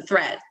pearl and the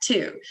thread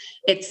too.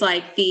 It's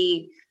like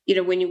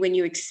when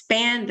you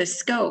expand the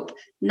scope,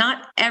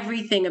 not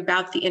everything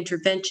about the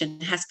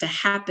intervention has to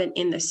happen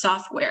in the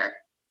software.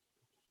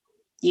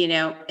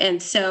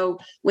 And so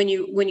when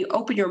you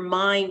open your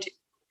mind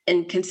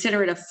and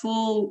consider it a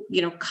full,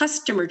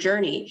 customer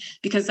journey,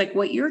 because like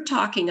what you're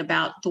talking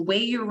about, the way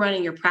you're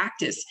running your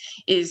practice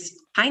is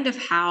kind of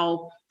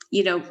how,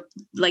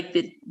 like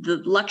the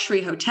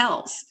luxury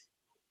hotels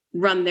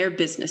run their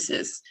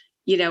businesses,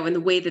 in the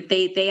way that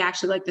they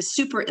actually, like the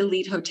super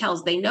elite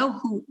hotels, they know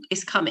who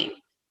is coming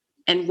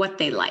and what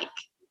they like,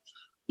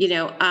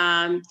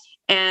 and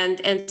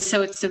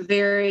so it's a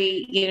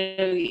very,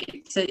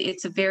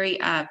 it's a very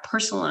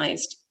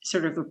personalized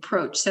sort of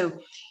approach. So,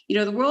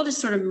 the world is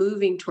sort of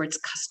moving towards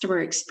customer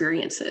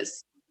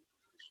experiences.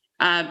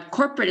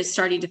 Corporate is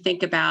starting to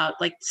think about,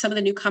 like, some of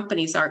the new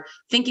companies are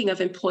thinking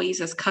of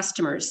employees as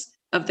customers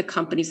of the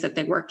companies that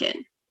they work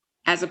in,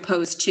 as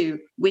opposed to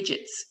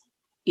widgets,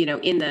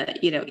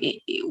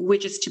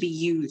 widgets to be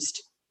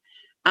used.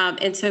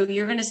 And so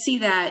you're going to see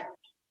that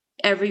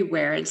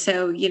everywhere. And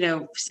so,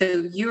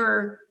 so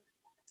you're,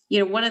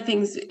 one of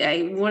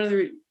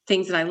the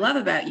things that I love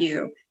about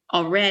you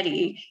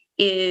already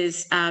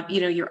is,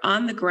 you're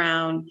on the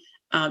ground,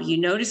 you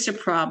noticed a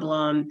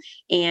problem,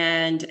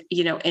 and,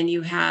 and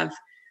you have,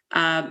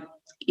 are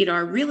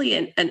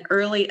really an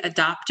early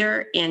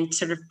adopter and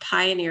sort of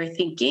pioneer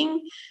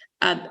thinking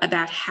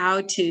about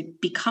how to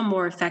become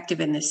more effective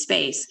in this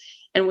space.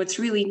 And what's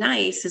really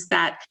nice is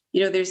that,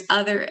 there's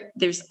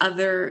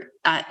other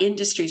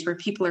industries where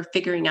people are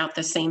figuring out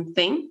the same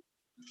thing.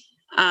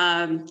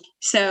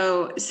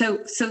 So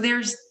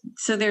there's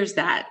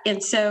that.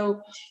 And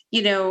so,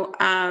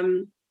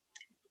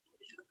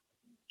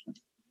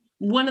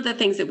 one of the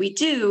things that we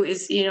do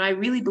is, I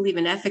really believe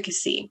in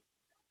efficacy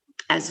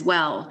as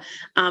well.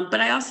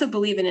 But I also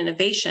believe in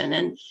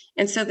innovation.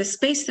 And so the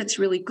space that's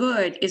really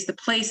good is the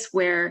place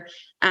where,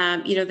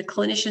 the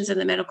clinicians in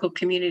the medical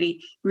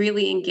community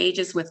really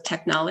engages with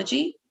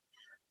technology,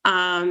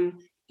 and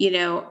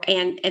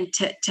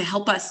to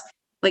help us,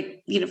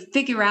 like,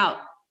 figure out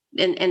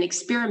and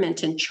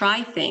experiment and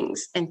try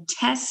things and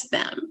test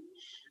them,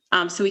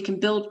 so we can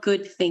build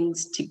good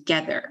things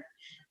together.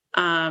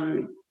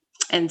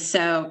 And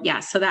so,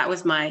 so that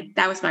was my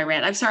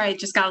rant. I'm sorry, I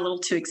just got a little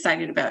too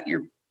excited about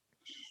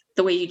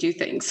the way you do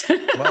things.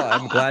 Well,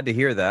 I'm glad to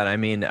hear that. I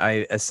mean,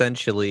 I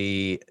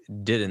essentially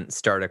didn't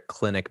start a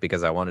clinic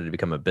because I wanted to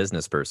become a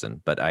business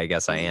person, but I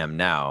guess I am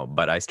now.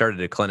 But I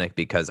started a clinic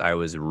because I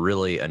was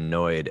really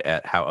annoyed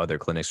at how other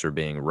clinics were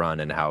being run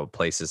and how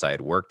places I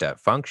had worked at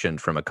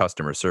functioned from a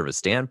customer service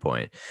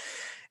standpoint.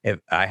 If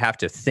I have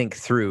to think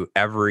through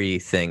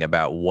everything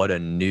about what a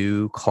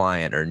new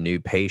client or new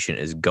patient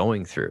is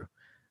going through.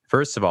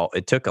 First of all,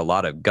 it took a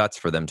lot of guts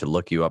for them to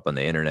look you up on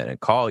the internet and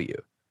call you.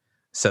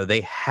 So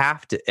they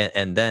have to,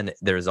 and then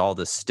there's all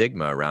this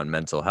stigma around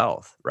mental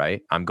health,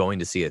 right? I'm going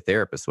to see a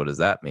therapist. What does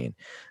that mean?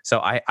 So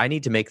I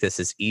need to make this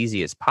as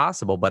easy as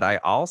possible, but I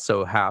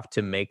also have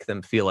to make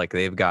them feel like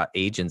they've got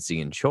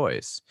agency and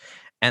choice.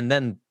 And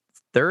then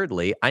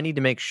thirdly, I need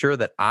to make sure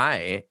that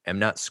I am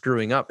not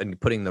screwing up and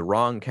putting the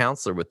wrong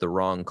counselor with the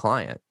wrong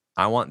client.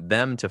 I want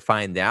them to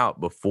find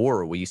out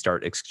before we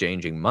start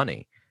exchanging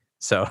money.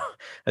 So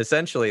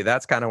essentially,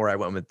 that's kind of where I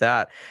went with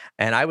that.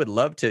 And I would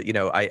love to,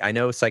 I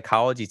know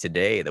Psychology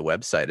Today, the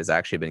website, has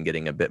actually been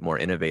getting a bit more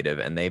innovative,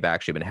 and they've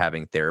actually been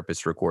having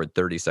therapists record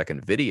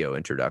 30-second video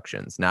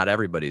introductions. Not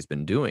everybody's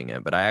been doing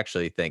it, but I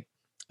think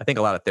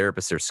a lot of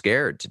therapists are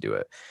scared to do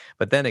it.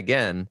 But then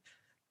again,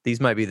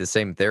 these might be the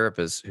same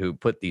therapists who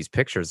put these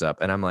pictures up.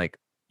 And I'm like,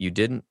 you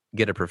didn't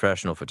get a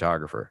professional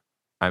photographer.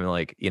 I'm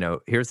like,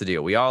 here's the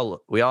deal. We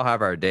all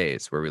have our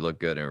days where we look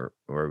good or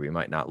where we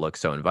might not look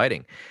so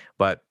inviting.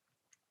 But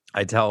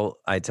I tell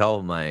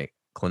my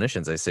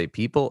clinicians, I say,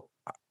 people,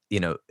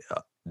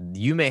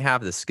 you may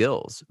have the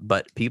skills,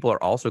 but people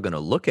are also going to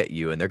look at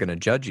you and they're going to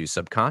judge you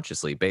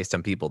subconsciously based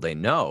on people they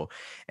know.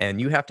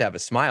 And you have to have a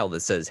smile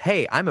that says,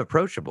 "Hey, I'm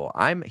approachable.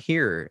 I'm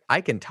here.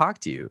 I can talk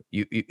to you."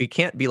 It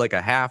can't be like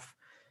a half,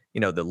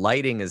 the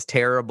lighting is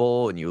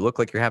terrible and you look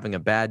like you're having a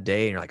bad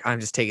day and you're like, "I'm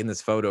just taking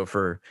this photo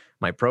for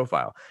my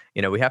profile."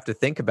 We have to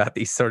think about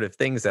these sort of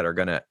things that are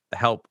going to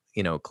help,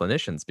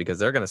 clinicians, because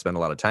they're going to spend a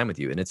lot of time with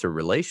you, and it's a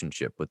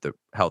relationship with the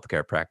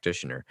healthcare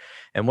practitioner.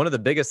 And one of the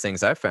biggest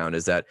things I've found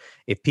is that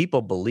if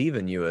people believe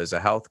in you as a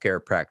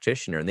healthcare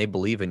practitioner and they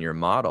believe in your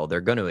model,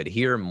 they're going to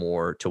adhere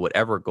more to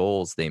whatever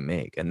goals they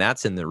make. And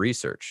that's in the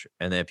research.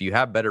 And if you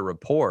have better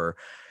rapport,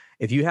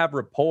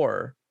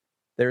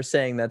 they're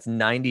saying that's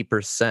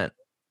 90%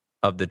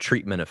 of the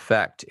treatment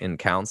effect in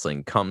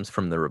counseling comes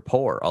from the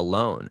rapport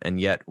alone.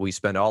 And yet we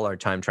spend all our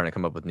time trying to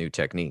come up with new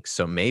techniques.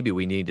 So maybe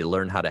we need to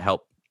learn how to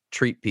help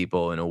treat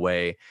people in a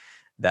way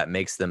that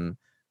makes them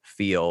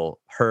feel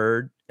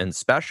heard and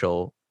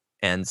special,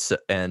 and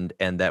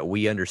that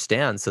we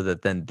understand, so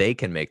that then they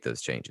can make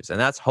those changes. And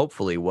that's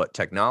hopefully what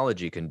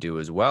technology can do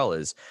as well,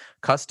 is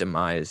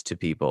customize to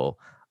people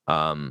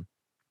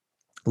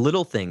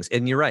little things.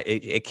 And you're right,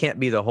 it can't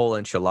be the whole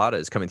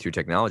enchiladas coming through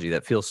technology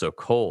that feels so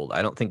cold.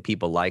 I don't think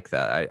people like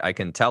that. I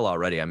can tell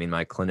already. I mean,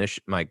 my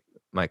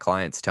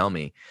clients tell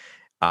me,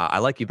 I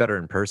like you better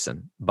in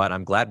person, but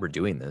I'm glad we're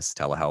doing this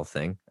telehealth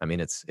thing. I mean,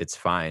 it's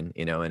fine,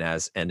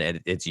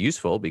 and it's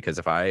useful, because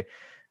if I,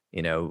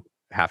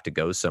 have to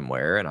go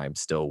somewhere and I'm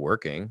still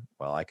working,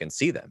 well, I can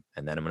see them.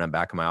 And then when I'm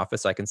back in my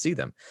office, I can see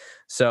them.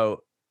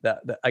 So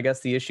I guess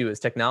the issue is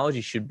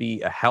technology should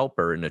be a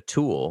helper and a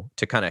tool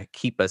to kind of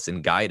keep us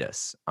and guide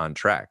us on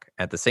track.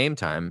 At the same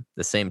time,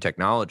 the same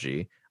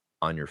technology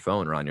on your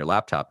phone or on your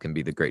laptop can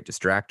be the great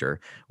distractor,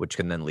 which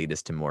can then lead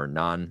us to more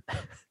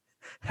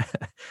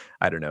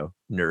I don't know,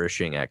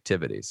 nourishing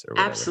activities or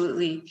whatever.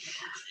 Absolutely.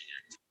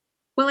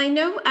 Well, I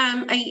know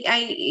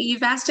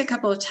you've asked a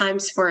couple of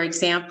times for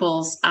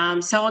examples,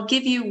 so I'll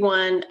give you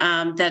one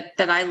that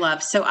I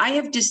love. So I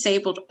have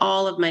disabled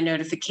all of my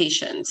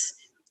notifications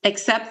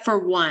except for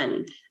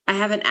one. I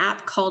have an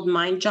app called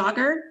Mind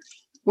Jogger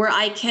where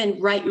I can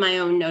write my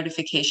own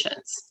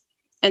notifications,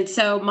 and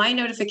so my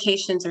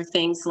notifications are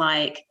things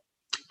like,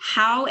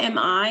 "How am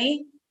I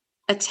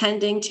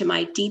attending to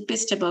my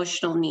deepest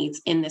emotional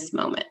needs in this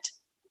moment?"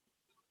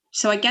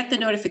 So I get the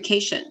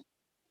notification,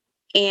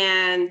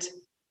 and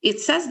it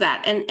says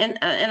that, and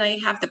I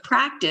have the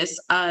practice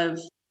of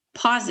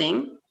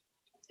pausing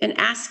and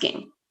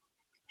asking,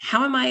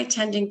 "How am I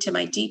attending to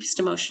my deepest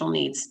emotional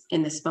needs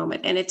in this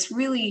moment?" And it's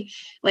really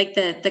like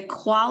the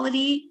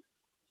quality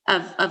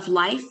of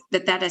life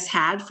that has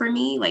had for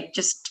me, like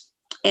just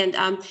and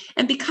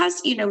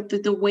because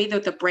the way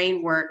that the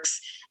brain works,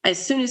 as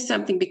soon as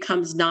something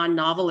becomes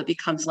non-novel, it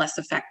becomes less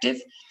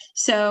effective.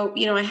 So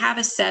I have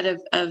a set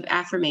of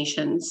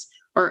affirmations,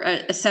 or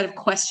a set of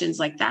questions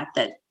like that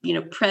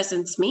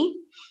presence me,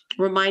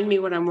 remind me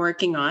what I'm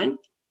working on.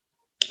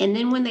 And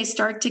then when they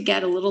start to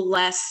get a little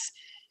less,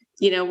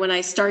 when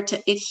I start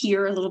to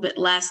adhere a little bit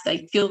less,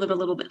 I feel them a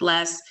little bit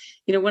less.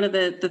 One of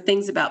the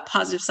things about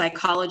positive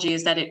psychology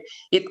is that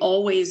it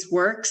always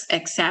works,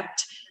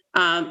 except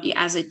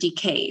as it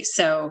decays.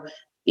 So,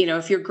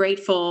 if you're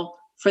grateful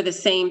for the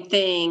same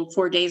thing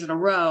 4 days in a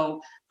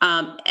row,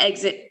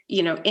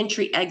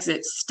 entry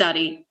exit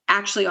study,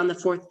 actually on the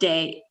fourth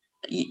day,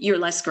 you're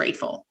less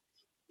grateful.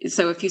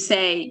 So if you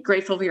say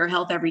grateful for your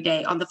health every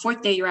day, on the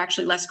fourth day, you're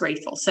actually less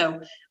grateful.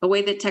 So a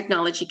way that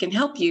technology can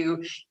help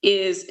you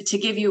is to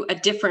give you a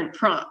different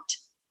prompt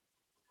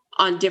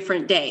on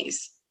different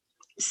days,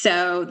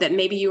 so that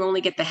maybe you only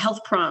get the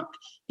health prompt,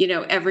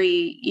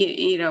 every,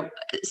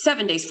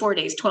 7 days, 4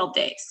 days, 12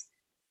 days.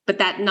 But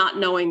that not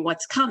knowing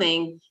what's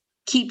coming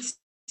keeps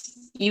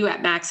you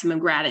at maximum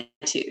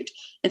gratitude.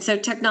 And so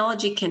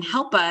technology can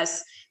help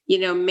us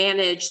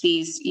manage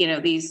these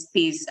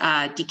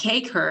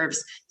decay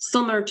curves,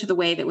 similar to the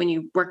way that when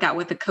you work out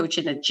with a coach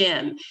in a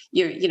gym,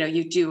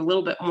 you do a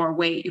little bit more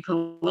weight, you put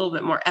a little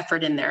bit more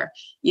effort in there,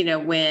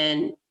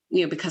 when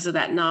because of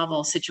that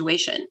novel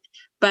situation.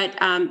 But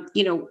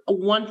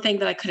one thing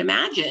that I could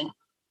imagine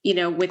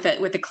with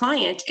a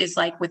client is,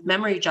 like with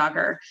Memory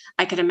Jogger,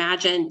 I could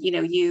imagine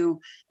you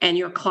and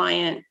your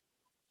client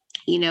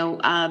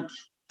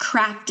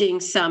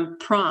crafting some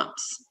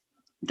prompts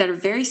that are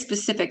very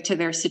specific to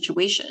their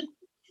situation,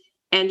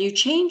 and you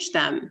change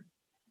them,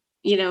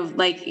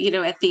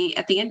 at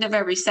the end of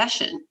every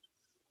session,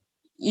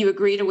 you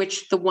agree to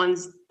which the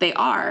ones they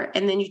are,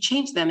 and then you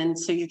change them. And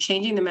so you're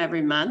changing them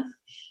every month,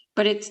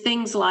 but it's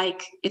things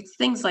like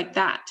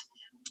that.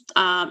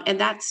 And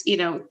that's,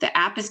 the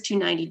app is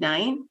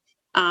 $2.99.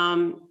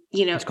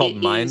 It's called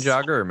Mind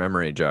Jogger or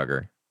Memory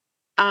Jogger?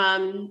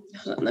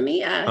 Hold on, let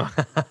me, I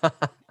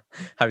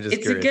was just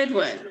it's curious. a good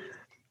one.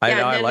 I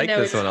know, I like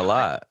this one a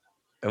lot.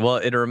 Well,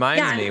 it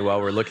reminds me, while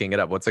we're looking it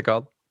up, what's it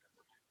called?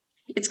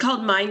 It's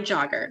called Mind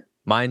Jogger.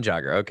 Mind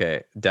jogger.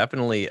 Okay.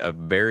 Definitely a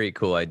very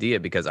cool idea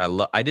because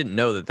I didn't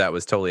know that that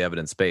was totally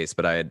evidence-based,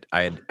 but I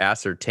had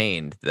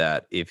ascertained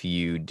that if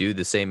you do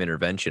the same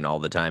intervention all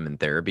the time in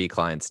therapy,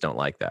 clients don't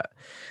like that.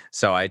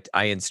 So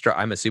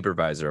I'm a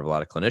supervisor of a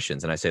lot of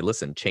clinicians and I say,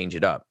 listen, change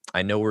it up.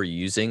 I know we're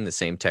using the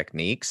same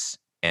techniques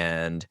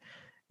and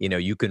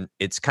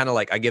it's kind of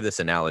like I give this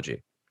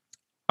analogy.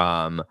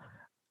 Um,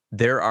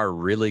 there are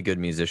really good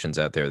musicians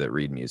out there that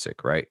read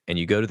music, right? And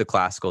you go to the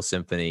classical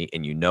symphony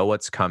and you know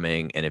what's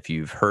coming. And if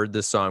you've heard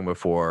the song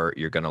before,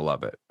 you're gonna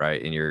love it,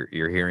 right? And you're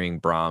hearing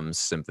Brahms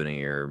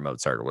symphony or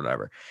Mozart or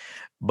whatever.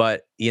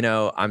 But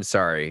I'm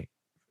sorry,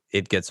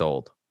 it gets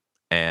old.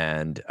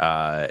 And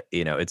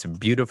it's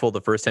beautiful the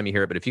first time you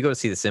hear it, but if you go to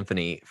see the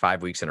symphony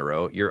 5 weeks in a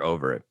row, you're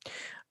over it.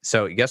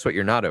 So guess what?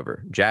 You're not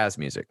over jazz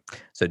music.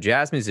 So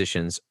jazz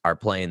musicians are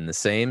playing the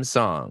same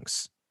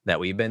songs that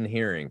we've been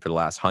hearing for the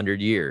last 100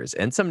 years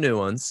and some new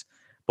ones.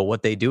 But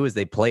what they do is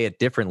they play it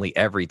differently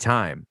every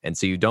time. And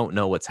so you don't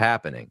know what's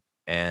happening.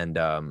 And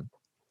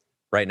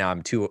right now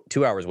I'm two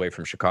hours away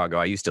from Chicago.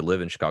 I used to live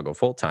in Chicago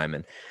full time.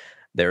 And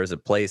there's a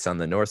place on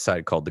the north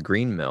side called the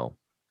Green Mill.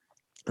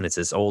 And it's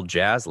this old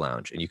jazz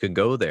lounge. And you can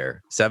go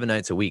there 7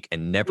 nights a week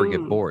and never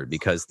get bored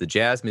because the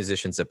jazz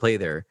musicians that play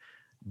there,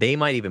 they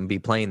might even be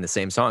playing the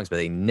same songs, but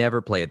they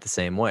never play it the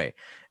same way.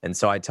 And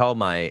so I tell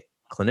my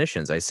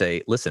clinicians, I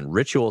say, listen,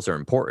 rituals are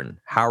important.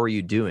 How are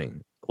you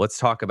doing? Let's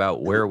talk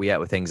about where are we at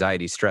with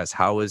anxiety, stress.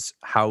 How is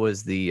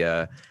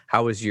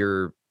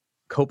your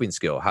coping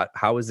skill?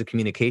 How is the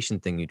communication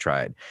thing you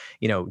tried?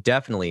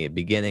 Definitely a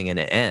beginning and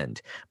an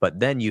end, but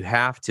then you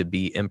have to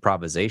be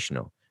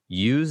improvisational.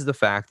 Use the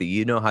fact that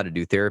you know how to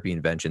do therapy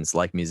inventions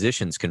like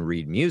musicians can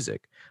read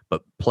music,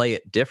 but play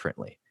it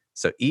differently.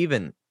 So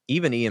even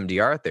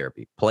EMDR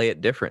therapy, play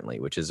it differently,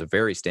 which is a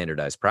very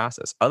standardized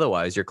process.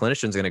 Otherwise, your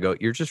clinician's going to go,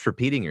 you're just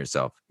repeating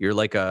yourself. You're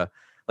like a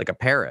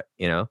parrot,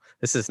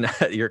 this is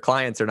not, your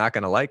clients are not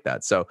going to like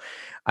that. So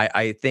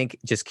I think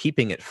just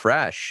keeping it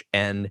fresh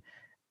and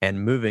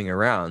moving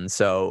around.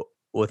 So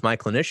with my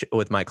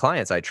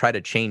clients, I try to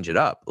change it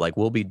up. Like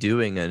we'll be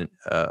doing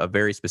a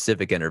very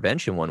specific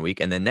intervention one week,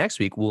 and then next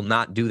week we'll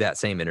not do that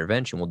same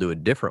intervention. We'll do a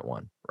different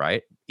one,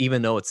 right?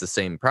 Even though it's the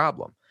same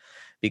problem.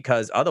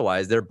 Because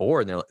otherwise they're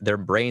bored and their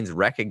brain's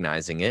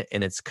recognizing it,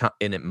 and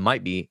it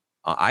might be,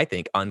 I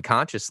think,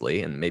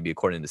 unconsciously, and maybe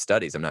according to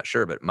studies, I'm not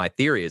sure, but my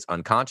theory is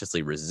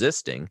unconsciously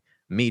resisting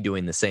me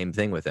doing the same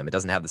thing with them. It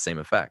doesn't have the same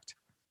effect.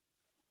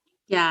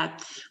 Yeah.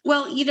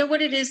 Well, you know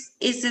what it is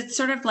it's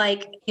sort of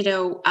like,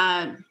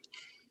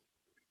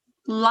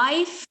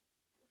 life.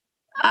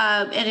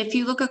 And if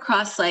you look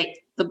across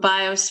like the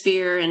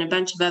biosphere and a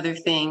bunch of other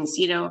things,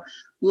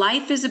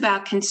 life is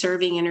about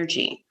conserving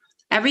energy.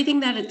 Everything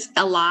that it's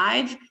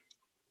alive,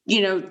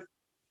 you know,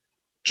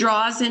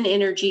 draws in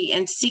energy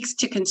and seeks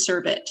to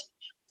conserve it.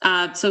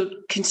 So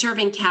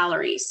conserving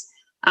calories,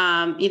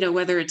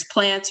 whether it's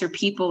plants or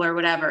people or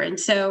whatever. And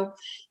so,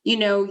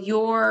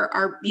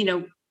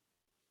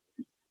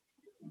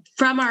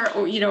 from our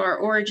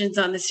origins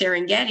on the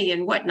Serengeti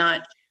and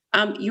whatnot,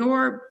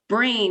 your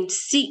brain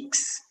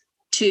seeks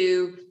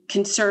to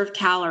conserve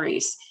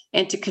calories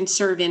and to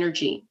conserve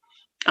energy.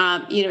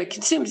 It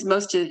consumes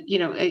most of,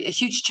 a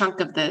huge chunk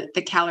of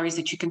the calories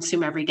that you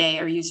consume every day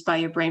are used by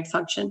your brain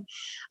function.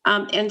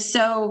 And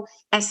so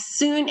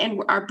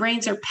and our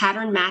brains are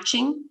pattern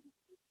matching,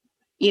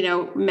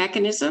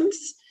 mechanisms.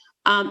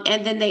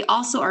 And then they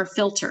also are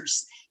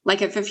filters.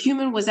 Like if a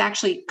human was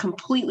actually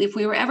if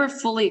we were ever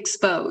fully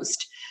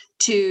exposed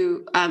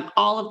to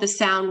all of the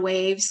sound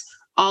waves,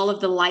 all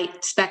of the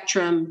light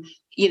spectrum,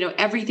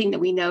 everything that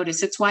we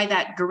notice. It's why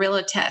that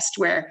gorilla test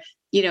where,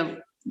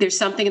 there's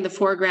something in the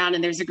foreground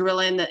and there's a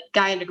gorilla and the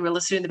guy in the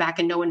gorilla sitting in the back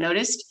and no one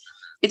noticed.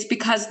 It's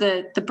because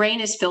the brain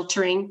is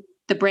filtering,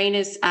 the brain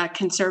is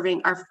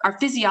conserving, our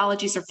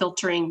physiologies are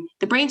filtering,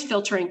 the brain's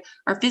filtering,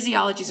 our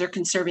physiologies are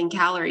conserving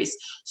calories.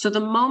 So the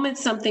moment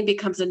something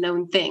becomes a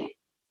known thing,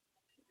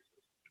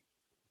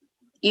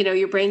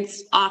 your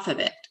brain's off of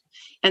it.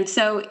 And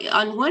so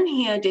on one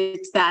hand,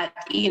 it's that,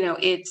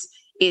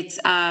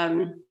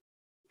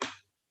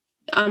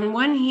 on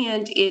one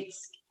hand,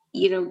 it's,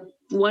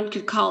 one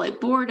could call it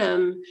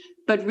boredom,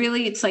 but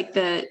really it's like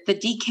the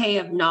decay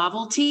of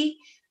novelty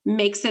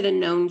makes it a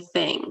known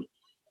thing.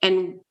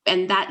 And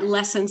that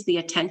lessens the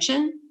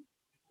attention,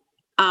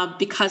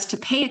 because to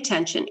pay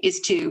attention is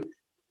to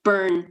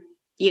burn,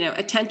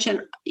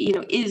 attention,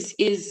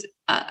 is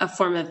a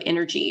form of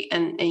energy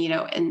and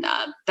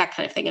that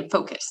kind of thing, and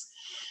focus.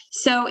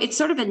 So it's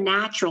sort of a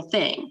natural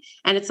thing.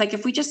 And it's like,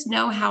 if we just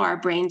know how our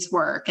brains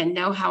work and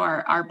know how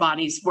our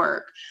bodies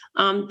work,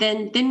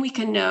 then we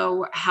can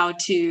know how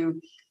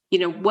to,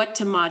 what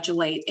to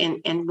modulate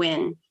and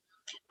when.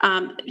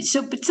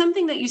 But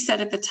something that you said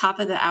at the top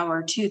of the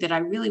hour too, that I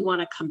really want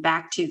to come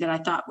back to that I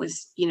thought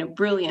was,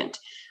 brilliant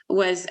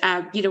was,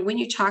 when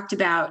you talked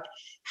about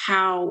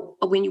how,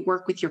 when you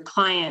work with your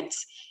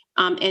clients,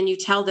 and you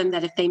tell them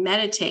that if they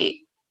meditate,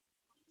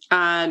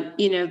 that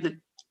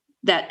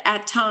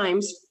at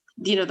times,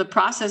 the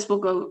process will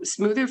go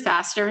smoother,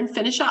 faster, and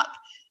finish up,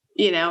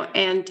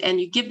 and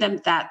you give them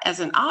that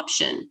as an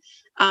option.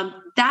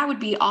 That would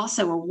be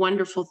also a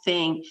wonderful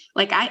thing.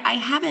 Like I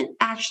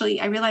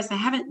realized I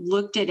haven't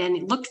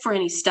looked for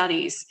any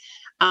studies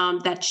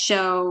that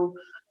show,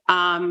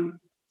 um,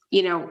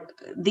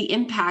 the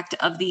impact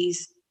of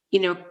these,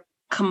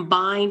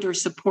 combined or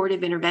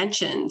supportive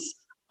interventions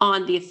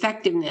on the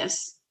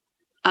effectiveness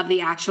of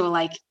the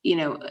actual,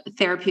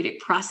 therapeutic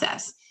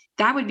process.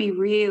 That would be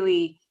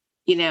really,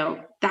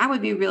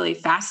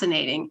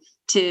 fascinating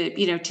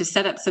to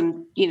set up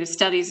some,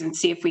 studies and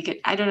see if we could.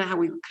 I don't know how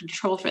we would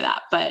control for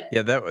that, but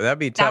Yeah, that'd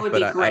be that tough, would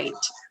but be great.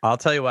 I'll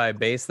tell you why I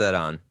base that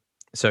on.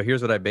 So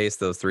here's what I base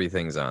those three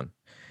things on.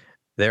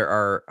 There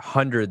are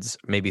hundreds,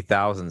 maybe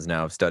thousands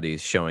now of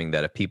studies showing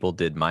that if people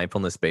did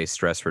mindfulness-based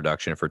stress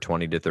reduction for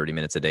 20 to 30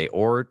 minutes a day,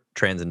 or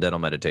transcendental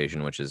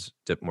meditation, which is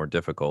more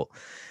difficult,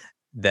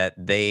 that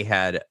they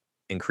had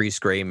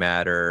increased gray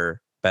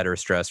matter, better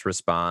stress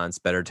response,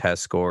 better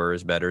test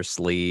scores, better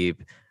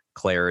sleep,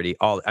 clarity,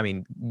 I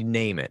mean, you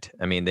name it.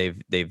 I mean,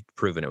 they've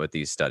proven it with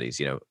these studies,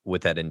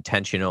 with that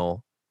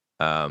intentional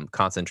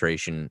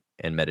concentration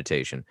and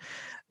meditation.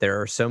 There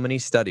are so many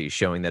studies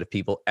showing that if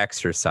people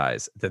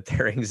exercise, that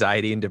their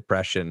anxiety and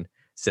depression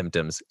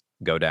symptoms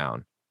go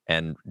down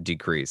and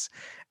decrease.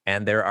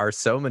 And there are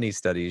so many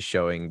studies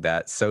showing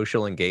that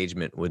social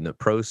engagement with the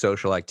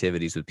pro-social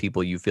activities with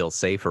people you feel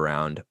safe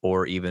around,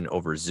 or even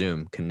over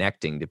Zoom,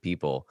 connecting to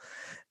people,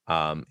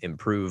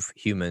 improve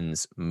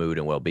humans' mood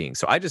and well-being.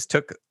 So I just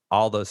took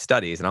all those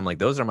studies and I'm like,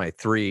 those are my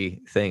three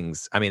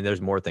things. I mean,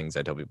 there's more things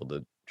I tell people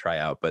to try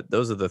out, but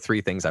those are the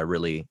three things I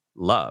really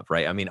love,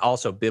 right? I mean,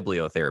 also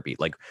bibliotherapy,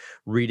 like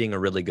reading a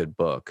really good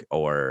book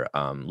or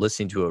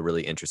listening to a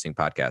really interesting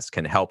podcast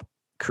can help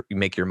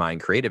make your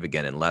mind creative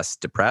again and less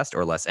depressed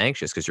or less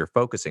anxious because you're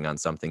focusing on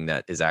something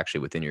that is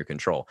actually within your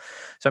control.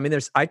 So, I mean,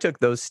 I took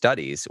those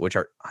studies, which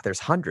there's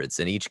hundreds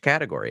in each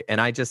category.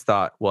 And I just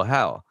thought, well,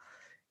 hell,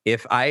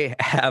 if I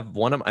have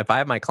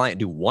my client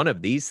do one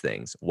of these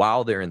things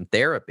while they're in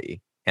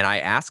therapy and I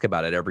ask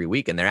about it every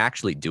week and they're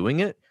actually doing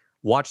it,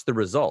 watch the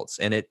results.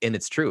 And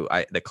it's true.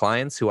 The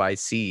clients who I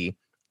see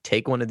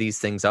take one of these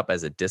things up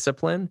as a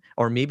discipline,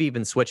 or maybe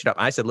even switch it up.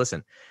 I said,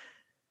 listen,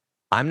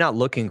 I'm not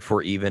looking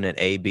for even an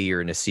A, B,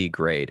 or a C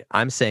grade.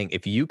 I'm saying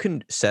if you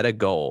can set a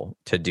goal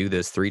to do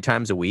this 3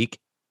 times a week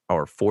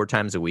or 4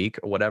 times a week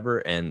or whatever,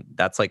 and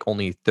that's like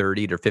only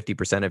 30 to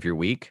 50% of your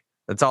week,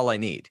 that's all I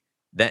need.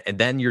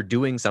 Then you're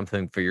doing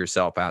something for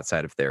yourself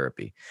outside of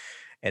therapy.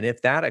 And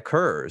if that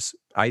occurs,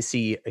 I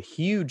see a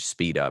huge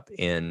speed up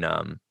in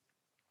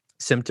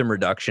symptom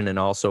reduction and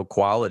also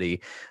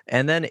quality.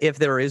 And then if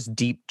there is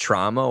deep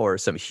trauma or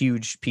some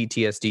huge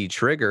PTSD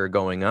trigger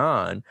going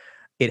on,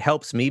 it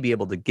helps me be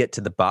able to get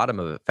to the bottom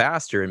of it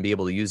faster and be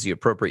able to use the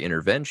appropriate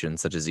intervention,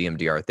 such as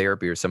EMDR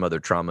therapy or some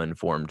other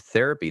trauma-informed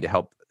therapy, to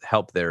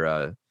help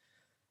their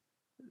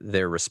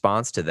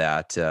response to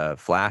that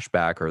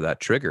flashback or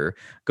that trigger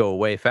go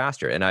away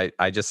faster. And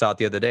I just saw it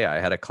the other day. I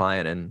had a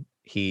client and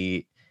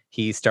he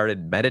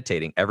started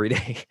meditating every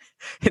day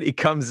and he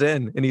comes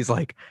in and he's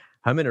like,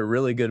 I'm in a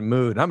really good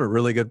mood. I'm in a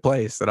really good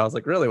place. And I was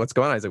like, really, what's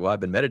going on? He's like, well,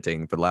 I've been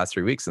meditating for the last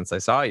 3 weeks since I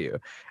saw you.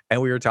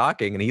 And we were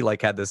talking and he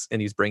had this,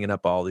 and he's bringing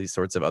up all these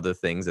sorts of other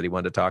things that he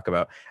wanted to talk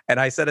about. And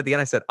I said at the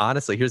end, I said,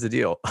 honestly, here's the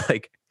deal.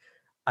 Like,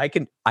 I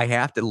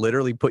have to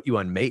literally put you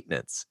on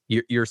maintenance.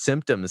 Your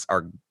symptoms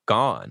are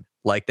gone,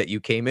 like that you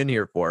came in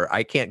here for.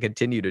 I can't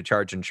continue to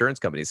charge insurance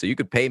companies. So you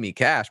could pay me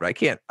cash, but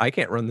I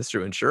can't run this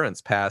through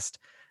insurance past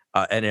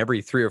and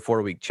every 3 or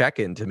 4 week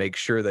check-in to make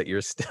sure that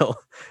you're still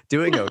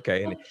doing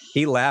okay. And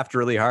he laughed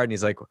really hard and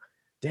he's like,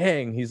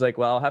 dang, he's like,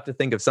 well, I'll have to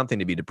think of something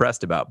to be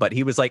depressed about. But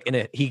he was like,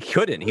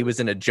 he was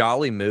in a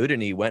jolly mood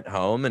and he went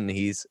home and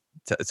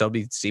so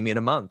he'll see me in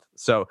a month.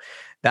 So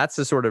that's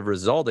the sort of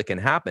result that can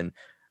happen.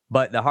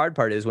 But the hard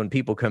part is when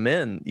people come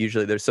in,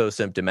 usually they're so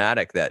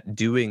symptomatic that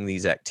doing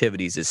these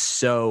activities is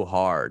so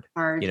hard,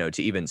 to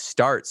even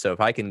start. So if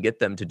I can get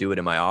them to do it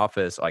in my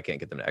office, I can't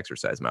get them to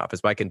exercise in my office,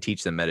 but I can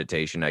teach them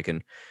meditation. I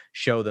can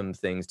show them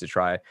things to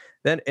try.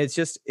 Then it's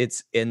just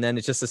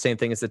the same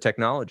thing as the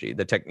technology,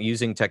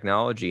 using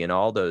technology in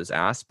all those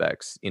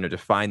aspects, to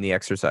find the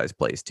exercise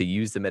place, to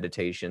use the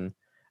meditation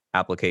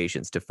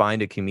applications, to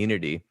find a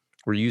community.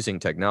 We're using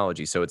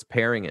technology. So it's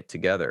pairing it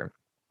together.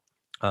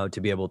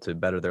 To be able to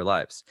better their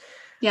lives.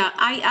 Yeah,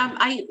 I've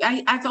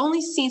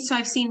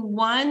seen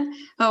one.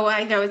 Oh,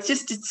 I know,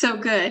 it's so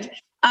good.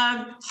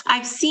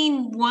 I've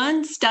seen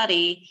one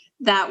study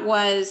that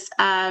was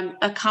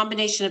a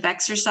combination of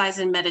exercise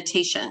and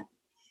meditation.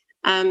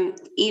 And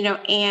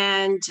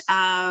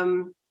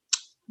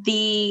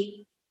the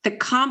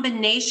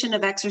combination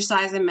of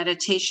exercise and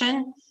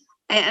meditation,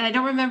 and I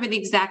don't remember the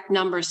exact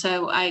number,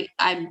 so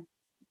I'm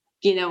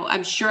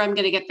sure I'm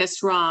going to get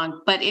this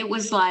wrong, but it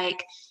was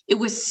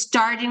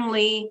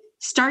startlingly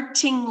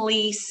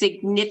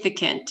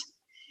significant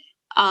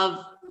of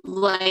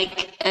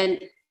like an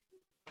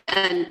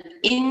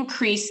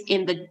increase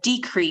in the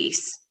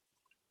decrease,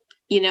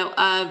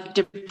 of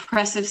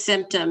depressive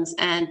symptoms,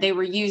 and they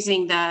were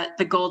using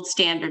the gold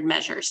standard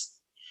measures.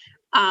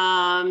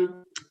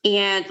 And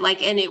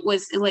it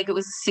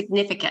was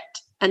significant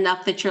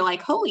enough that you're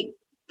like, holy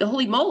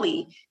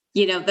moly,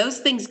 Those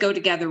things go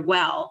together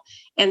well.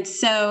 And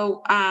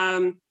so,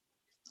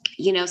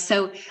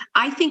 so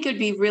I think it'd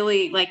be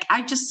really like,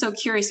 I'm just so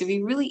curious. It'd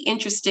be really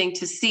interesting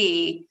to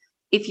see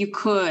if you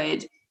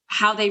could,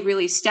 how they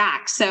really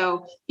stack.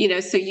 So,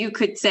 so you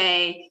could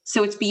say,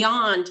 so it's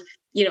beyond,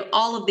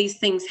 all of these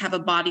things have a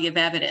body of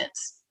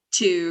evidence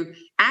to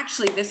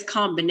actually this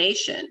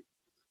combination.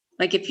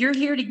 Like if you're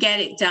here to get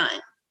it done,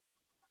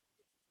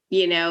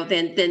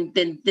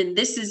 then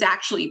this is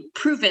actually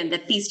proven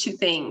that these two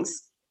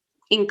things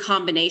in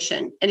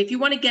combination. And if you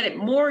want to get it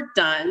more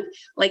done,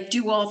 like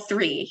do all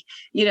three,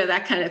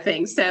 that kind of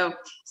thing. So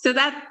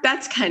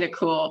that's kind of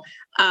cool.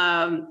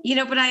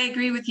 But I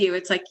agree with you.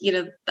 It's like,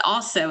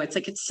 also it's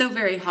like, it's so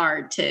very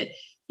hard to,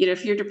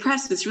 if you're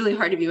depressed, it's really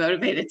hard to be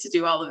motivated to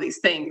do all of these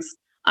things.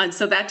 And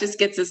so that just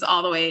gets us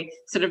all the way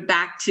sort of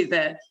back to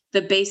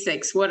the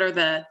basics. What are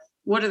the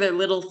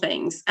little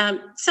things?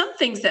 Some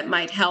things that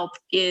might help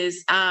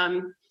is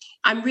I'm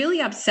really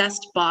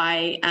obsessed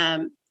by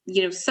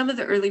some of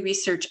the early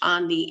research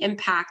on the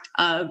impact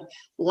of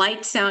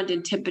light, sound,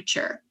 and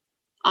temperature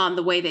on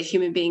the way that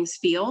human beings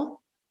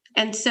feel.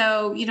 And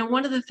so,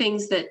 one of the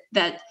things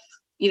that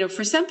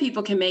for some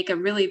people can make a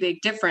really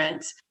big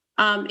difference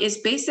is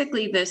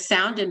basically the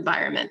sound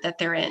environment that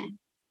they're in.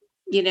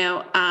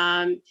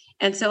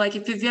 And so like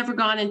if you've ever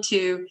gone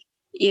into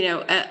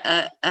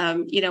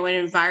an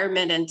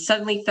environment and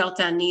suddenly felt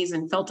uneasy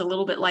and felt a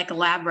little bit like a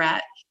lab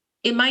rat,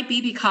 it might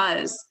be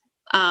because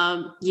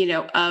of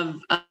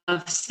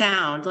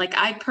sound. Like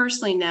I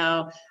personally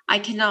know I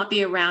cannot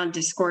be around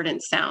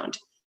discordant sound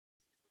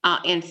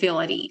and feel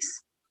at ease.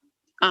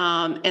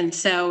 And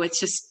so it's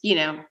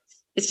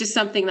just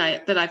something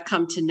that I've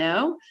come to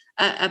know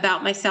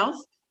about myself.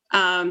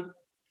 My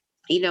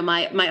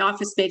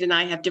office mate and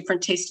I have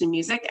different taste in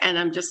music, and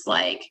I'm just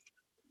like,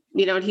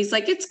 and he's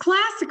like, it's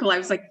classical. I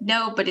was like,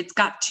 no, but it's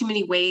got too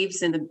many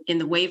waves in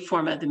the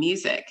waveform of the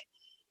music,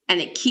 and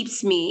it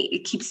keeps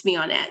me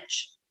on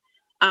edge.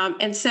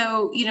 And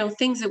so,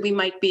 things that we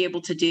might be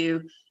able to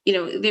do,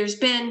 there's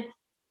been,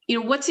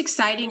 what's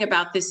exciting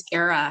about this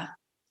era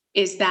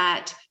is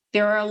that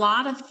there are a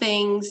lot of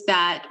things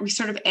that we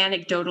sort of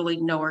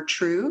anecdotally know are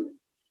true,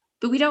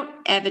 but we don't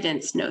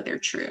evidence know they're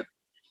true.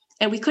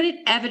 And we couldn't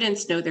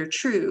evidence know they're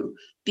true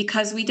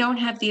because we don't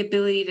have the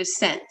ability to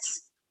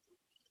sense,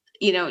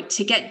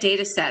 to get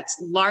data sets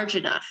large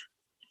enough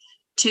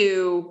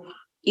to,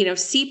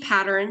 see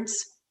patterns,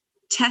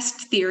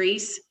 test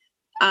theories,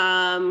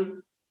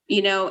 and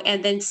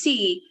then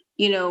see,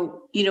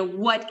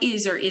 what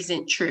is or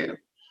isn't true,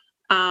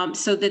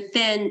 so that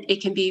then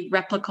it can be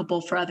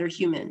replicable for other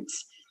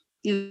humans.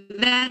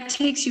 That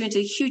takes you into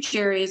huge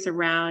areas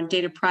around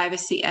data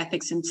privacy,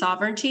 ethics, and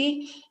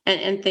sovereignty,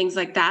 and things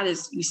like that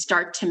as you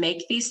start to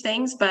make these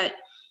things. But,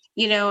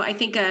 I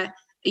think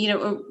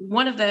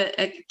one of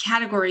the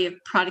category of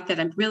product that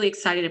I'm really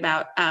excited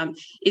about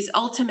is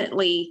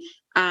ultimately,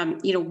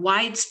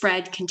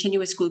 widespread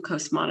continuous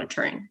glucose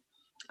monitoring.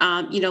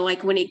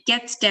 Like when it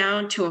gets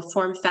down to a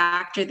form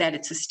factor that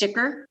it's a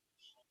sticker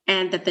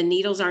and that the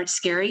needles aren't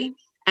scary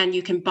and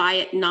you can buy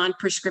it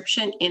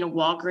non-prescription in a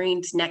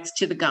Walgreens next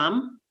to the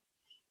gum.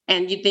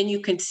 And then you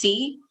can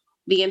see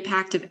the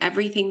impact of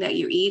everything that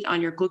you eat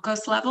on your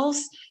glucose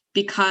levels,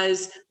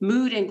 because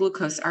mood and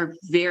glucose are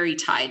very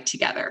tied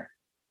together.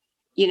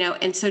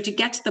 And so to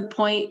get to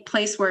the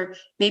place where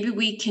maybe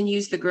we can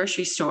use the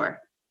grocery store,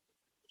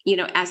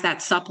 as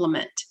that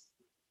supplement,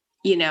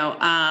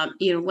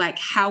 like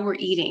how we're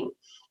eating,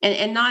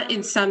 and not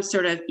in some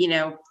sort of,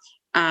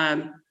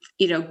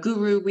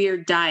 guru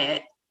weird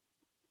diet,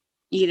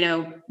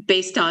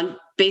 based on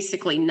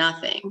basically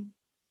nothing,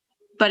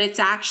 but it's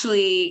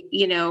actually,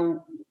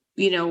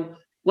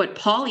 what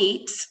Paul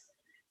eats,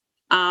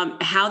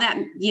 how that,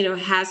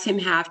 has him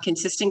have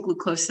consistent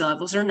glucose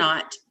levels or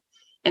not,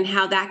 and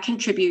how that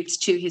contributes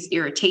to his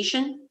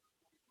irritation,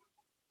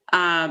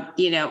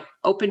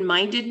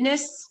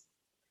 open-mindedness,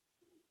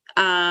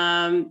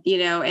 and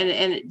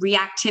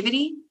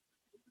reactivity.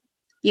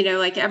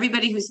 Like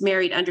everybody who's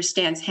married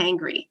understands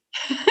hangry,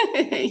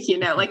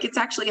 like it's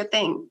actually a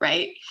thing,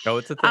 right? Oh,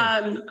 it's a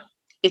thing.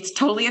 It's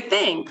totally a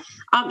thing.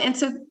 And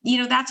so,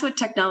 that's what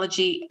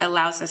technology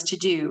allows us to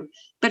do.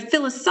 But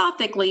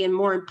philosophically, and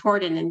more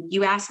important, and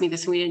you asked me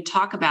this and we didn't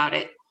talk about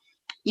it,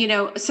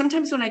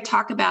 sometimes when I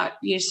talk about,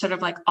 sort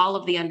of like all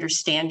of the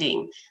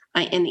understanding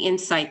and the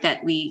insight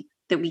that we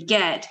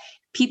get,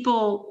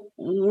 people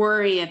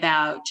worry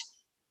about,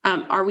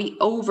 are we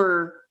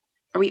over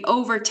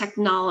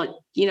technology?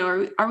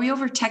 Are we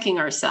over teching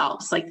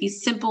ourselves? Like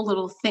these simple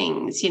little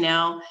things,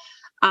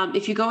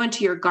 if you go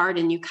into your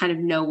garden, you kind of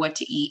know what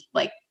to eat,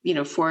 like,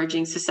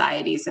 foraging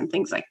societies and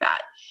things like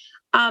that.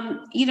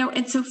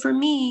 And so for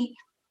me,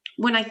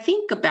 when I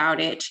think about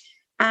it,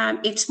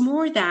 it's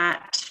more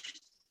that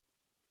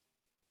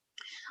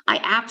I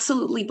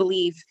absolutely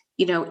believe,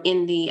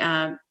 in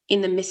the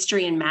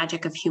mystery and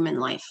magic of human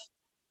life.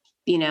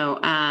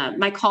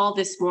 My call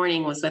this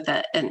morning was with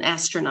an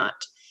astronaut,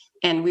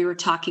 and we were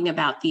talking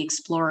about the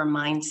explorer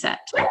mindset.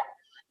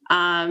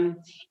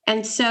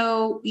 And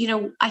so,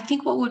 I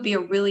think what would be a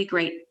really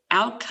great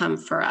outcome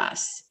for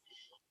us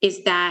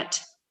is that,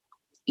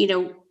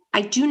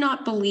 I do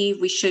not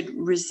believe we should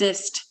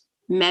resist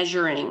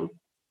measuring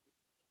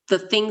the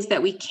things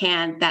that we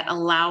can that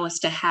allow us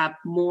to have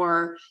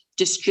more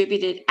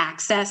distributed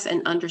access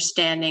and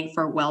understanding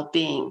for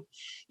well-being.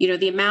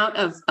 The amount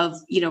of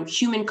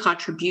human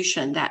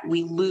contribution that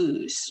we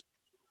lose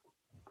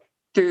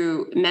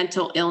through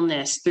mental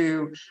illness,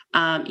 through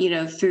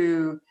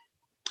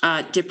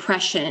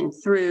depression,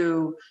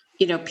 through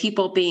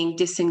people being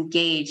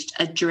disengaged,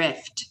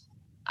 adrift.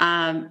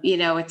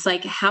 It's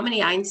like, how many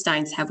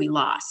Einsteins have we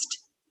lost,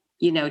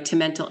 to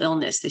mental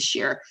illness this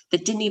year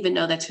that didn't even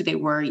know that's who they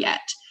were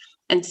yet?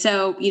 And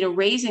so,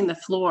 raising the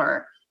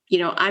floor,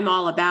 I'm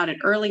all about it.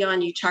 Early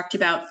on, you talked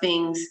about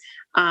things,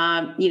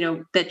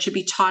 that should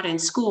be taught in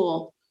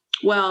school.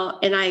 Well,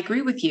 and I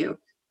agree with you.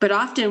 But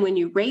often when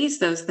you raise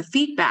those, the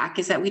feedback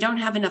is that we don't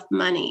have enough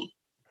money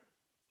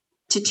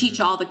to teach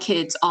all the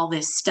kids all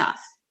this stuff.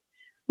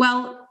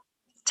 Well,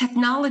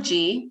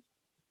 technology,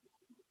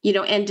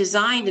 and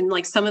designed, and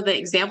like some of the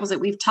examples that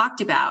we've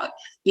talked about,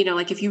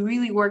 like if you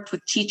really worked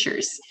with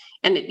teachers,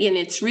 and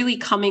it's really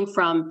coming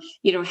from,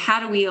 how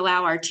do we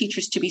allow our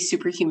teachers to be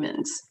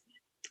superhumans?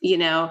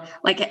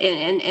 Like,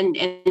 and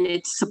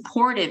it's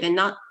supportive and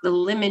not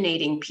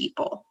eliminating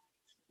people,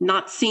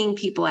 not seeing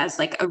people as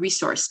like a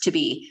resource to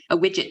be, a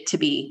widget to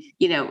be,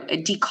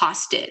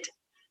 decosted,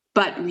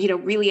 but,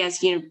 really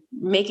as,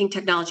 making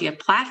technology a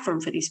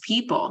platform for these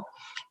people,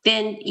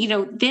 then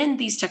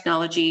these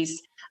technologies,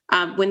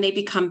 when they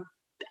become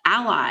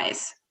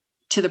allies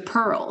to the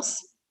pearls,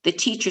 the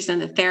teachers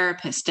and the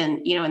therapists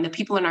and the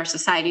people in our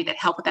society that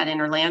help with that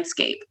inner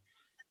landscape,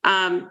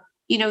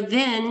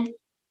 then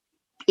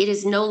it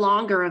is no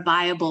longer a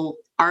viable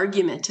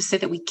argument to say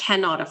that we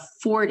cannot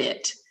afford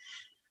it.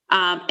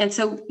 And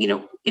so,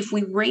 if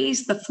we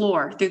raise the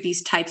floor through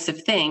these types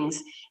of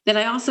things, then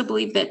I also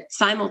believe that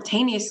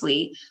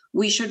simultaneously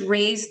we should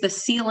raise the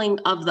ceiling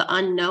of the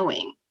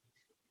unknowing,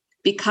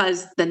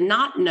 because the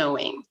not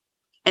knowing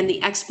and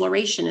the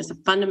exploration is a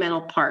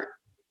fundamental part,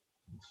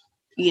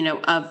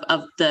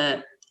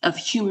 of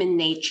human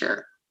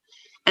nature.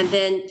 And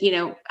then,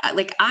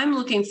 like, I'm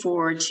looking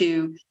forward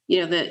to,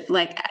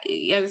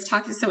 I was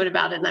talking to someone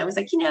about it, and I was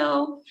like,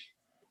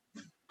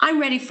 I'm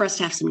ready for us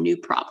to have some new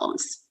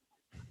problems.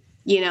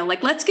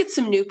 Like, let's get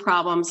some new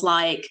problems.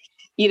 Like,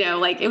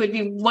 like, it would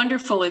be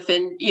wonderful if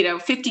in,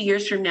 50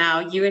 years from now,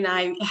 you and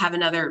I have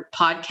another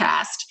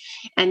podcast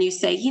and you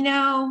say,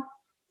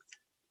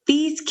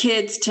 these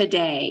kids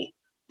today,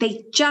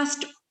 they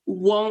just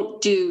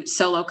won't do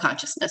solo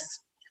consciousness.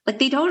 Like,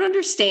 they don't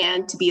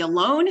understand to be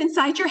alone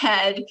inside your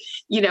head,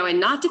 and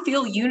not to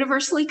feel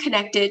universally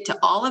connected to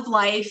all of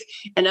life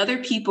and other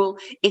people.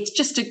 It's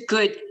just a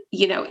good,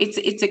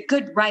 it's a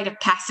good rite of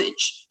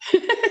passage,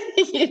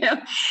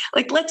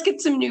 like, let's get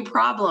some new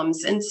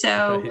problems. And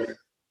so,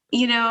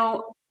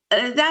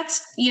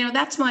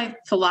 that's my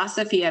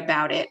philosophy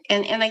about it.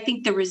 And I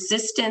think the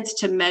resistance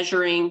to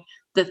measuring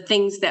the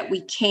things that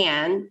we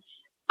can,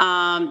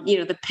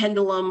 the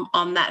pendulum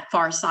on that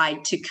far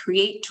side to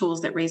create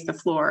tools that raise the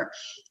floor,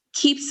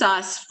 keeps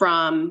us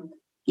from,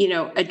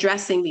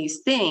 addressing these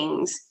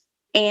things.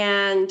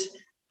 And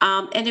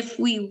if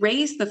we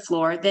raise the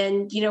floor,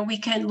 then, we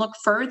can look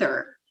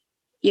further,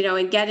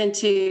 and get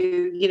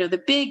into,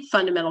 the big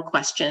fundamental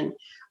question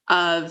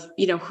of,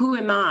 who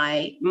am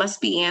I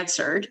must be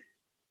answered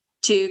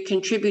to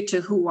contribute to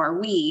who are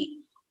we.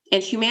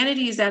 And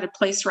humanity is at a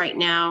place right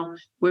now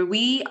where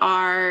we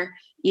are,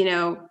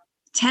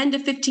 10 to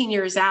 15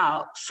 years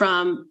out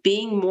from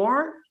being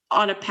more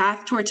on a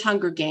path towards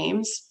Hunger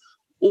Games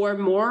or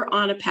more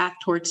on a path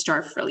towards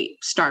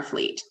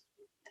Starfleet.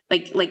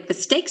 Like the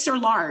stakes are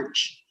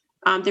large.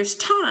 There's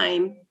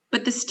time,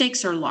 but the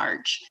stakes are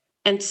large.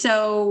 And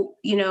so,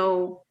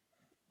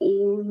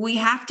 we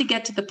have to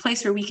get to the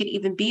place where we can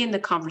even be in the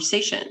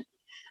conversation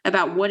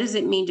about what does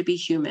it mean to be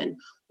human?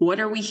 What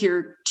are we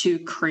here to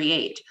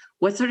create?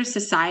 What sort of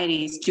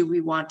societies do we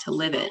want to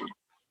live in?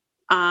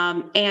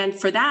 And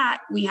for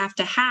that, we have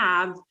to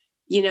have,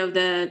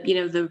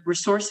 the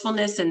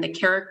resourcefulness and the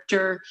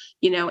character,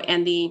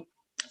 and the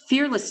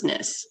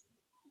fearlessness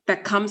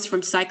that comes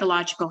from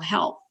psychological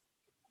health,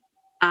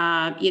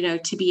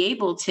 to be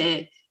able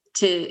to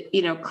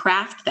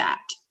craft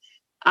that.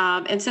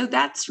 And so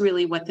that's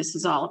really what this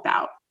is all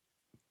about.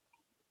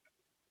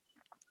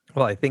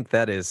 Well, I think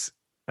that is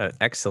an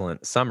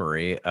excellent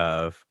summary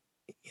of,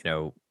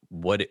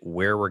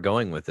 where we're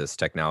going with this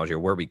technology, or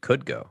where we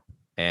could go.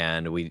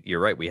 And you're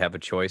right, we have a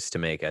choice to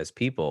make as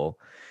people.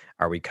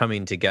 Are we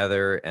coming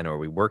together, and are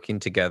we working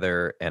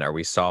together, and are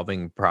we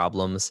solving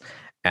problems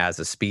as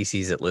a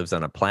species that lives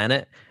on a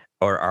planet?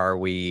 Or are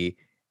we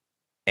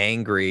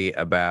angry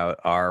about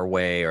our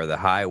way or the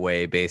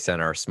highway based on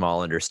our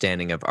small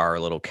understanding of our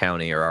little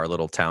county or our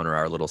little town or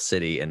our little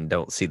city, and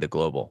don't see the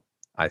global?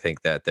 I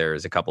think that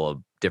there's a couple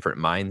of different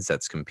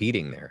mindsets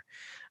competing there.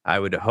 I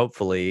would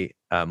hopefully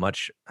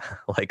much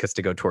like us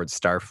to go towards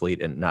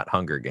Starfleet and not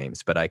Hunger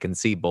Games, but I can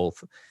see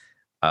both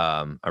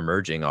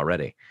emerging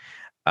already.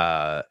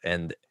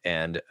 And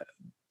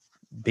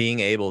being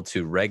able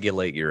to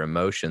regulate your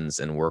emotions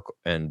and work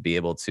and be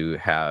able to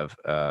have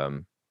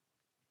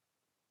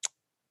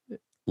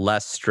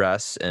less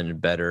stress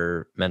and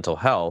better mental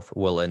health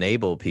will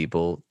enable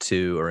people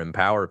to, or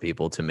empower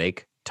people to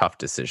make tough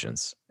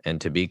decisions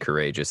and to be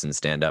courageous and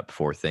stand up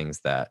for things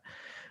that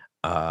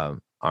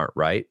aren't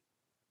right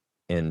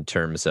in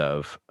terms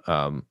of,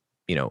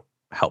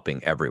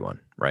 helping everyone,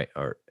 right?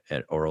 Or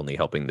only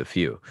helping the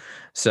few.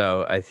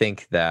 So I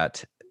think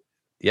that,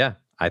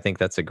 I think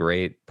that's a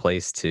great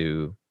place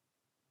to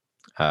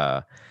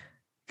kind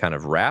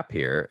of wrap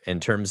here in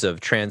terms of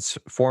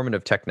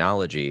transformative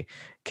technology.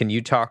 Can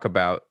you talk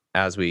about,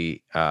 as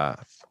we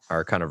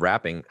are kind of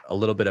wrapping, a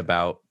little bit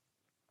about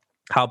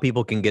how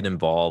people can get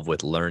involved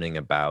with learning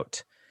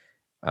about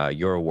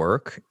your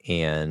work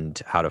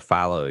and how to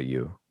follow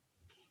you?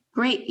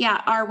 Great.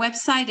 Yeah. Our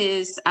website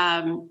is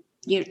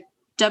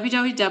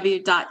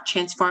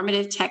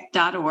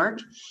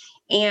www.transformativetech.org.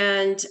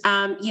 And,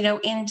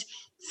 and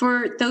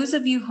for those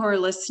of you who are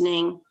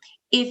listening,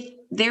 if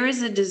there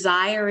is a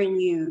desire in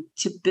you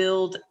to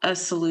build a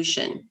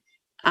solution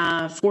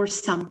for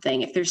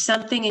something, if there's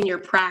something in your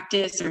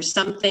practice or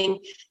something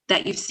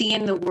that you see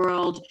in the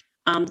world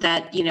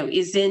that,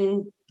 is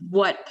in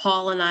what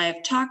Paul and I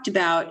have talked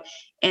about,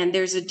 and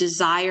there's a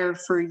desire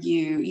for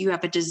you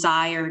have a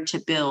desire to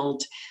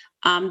build,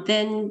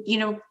 then,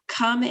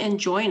 come and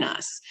join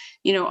us.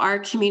 Our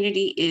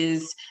community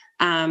is,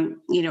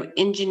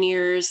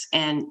 engineers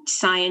and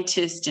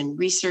scientists and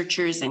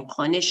researchers and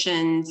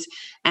clinicians.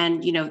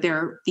 And, there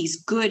are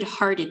these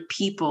good-hearted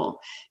people,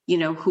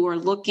 who are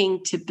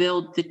looking to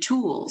build the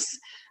tools.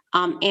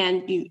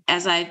 And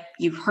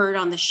you've heard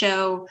on the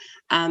show,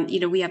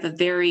 we have a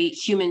very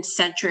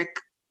human-centric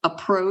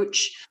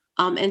approach.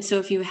 And so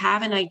if you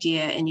have an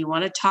idea and you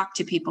want to talk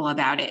to people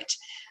about it,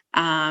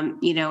 and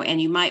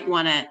you might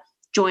want to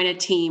join a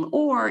team,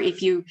 or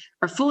if you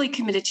are fully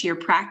committed to your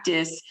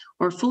practice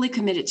or fully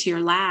committed to your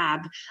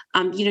lab,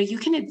 you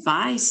can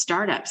advise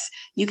startups.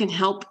 You can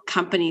help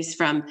companies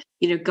from,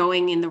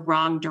 going in the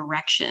wrong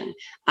direction.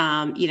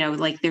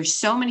 There's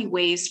so many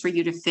ways for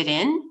you to fit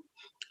in.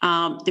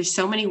 There's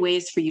so many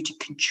ways for you to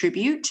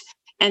contribute.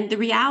 And the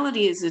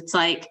reality is it's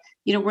like,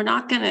 we're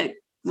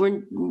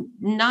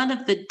none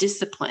of the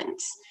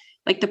disciplines,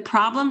 like the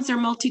problems are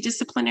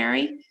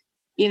multidisciplinary,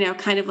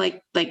 kind of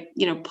like,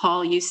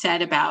 Paul, you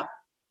said about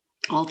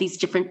all these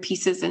different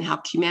pieces and how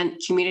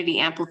community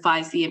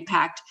amplifies the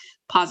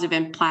positive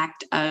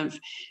impact of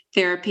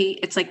therapy.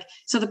 It's like,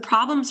 so the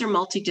problems are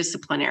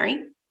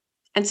multidisciplinary.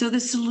 And so the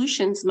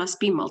solutions must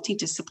be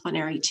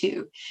multidisciplinary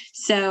too.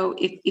 So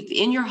if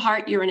in your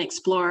heart you're an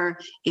explorer,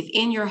 if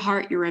in your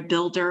heart you're a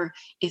builder,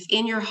 if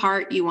in your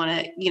heart you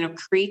want to,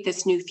 create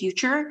this new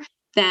future,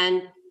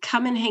 then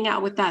come and hang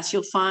out with us.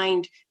 You'll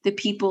find the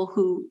people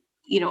who,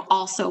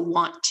 also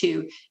want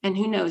to, and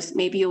who knows,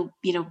 maybe you'll,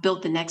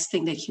 build the next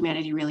thing that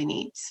humanity really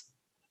needs.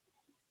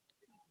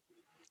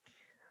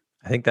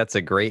 I think that's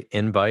a great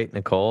invite,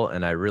 Nichol,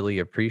 and I really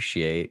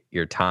appreciate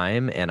your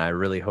time, and I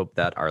really hope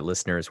that our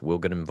listeners will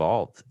get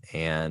involved.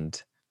 And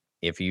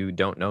if you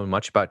don't know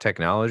much about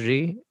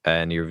technology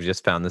and you've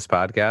just found this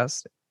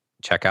podcast,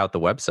 check out the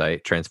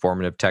website,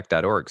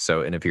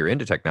 transformativetech.org. And if you're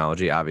into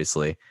technology,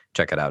 obviously,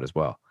 check it out as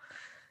well.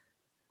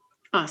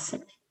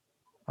 Awesome.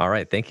 All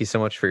right. Thank you so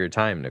much for your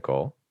time,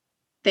 Nichol.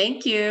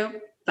 Thank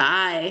you.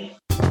 Bye.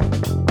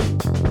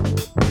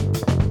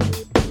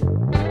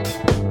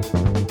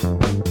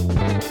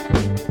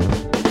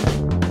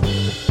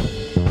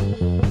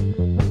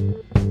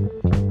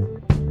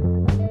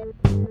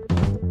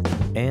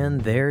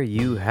 And there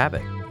you have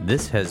it.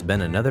 This has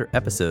been another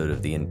episode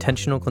of the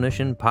Intentional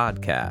Clinician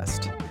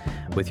Podcast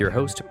with your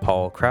host,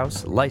 Paul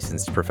Krause,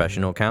 licensed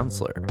professional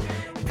counselor.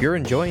 If you're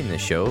enjoying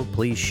this show,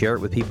 please share it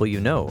with people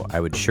you know. I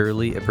would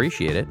surely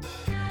appreciate it.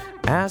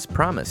 As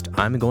promised,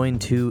 I'm going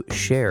to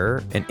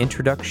share an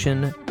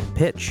introduction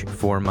pitch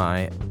for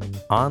my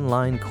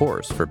online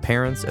course for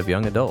parents of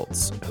young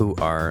adults who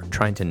are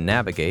trying to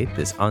navigate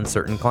this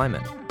uncertain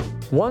climate.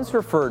 Once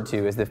referred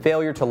to as the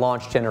failure to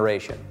launch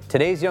generation,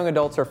 today's young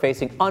adults are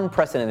facing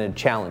unprecedented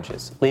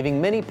challenges,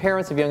 leaving many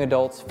parents of young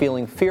adults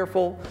feeling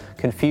fearful,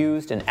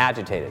 confused, and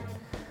agitated.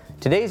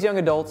 Today's young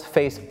adults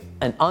face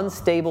an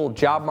unstable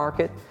job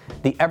market,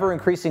 the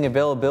ever-increasing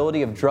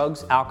availability of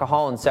drugs,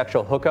 alcohol, and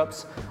sexual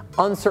hookups,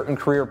 uncertain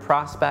career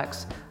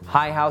prospects,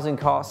 high housing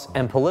costs,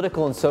 and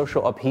political and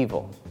social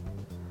upheaval.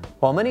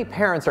 While many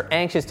parents are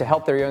anxious to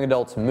help their young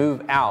adults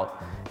move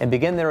out and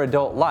begin their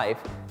adult life,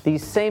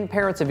 these same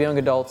parents of young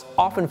adults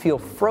often feel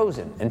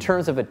frozen in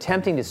terms of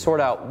attempting to sort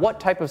out what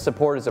type of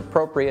support is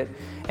appropriate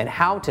and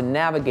how to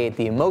navigate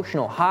the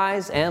emotional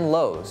highs and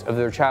lows of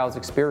their child's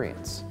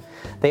experience.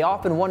 They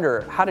often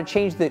wonder how to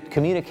change the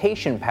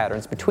communication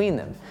patterns between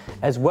them,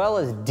 as well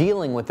as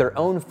dealing with their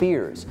own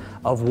fears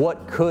of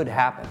what could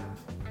happen.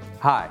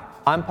 Hi,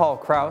 I'm Paul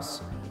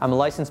Krause. I'm a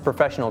licensed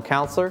professional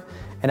counselor,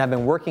 and I've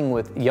been working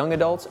with young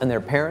adults and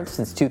their parents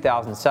since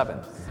 2007.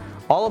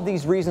 All of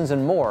these reasons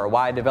and more are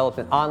why I developed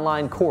an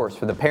online course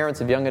for the parents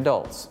of young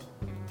adults.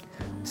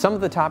 Some of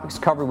the topics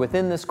covered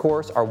within this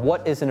course are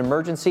what is an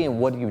emergency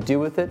and what do you do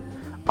with it,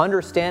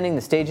 understanding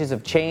the stages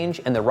of change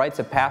and the rites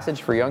of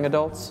passage for young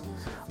adults,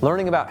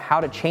 learning about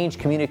how to change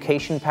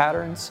communication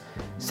patterns,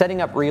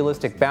 setting up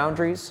realistic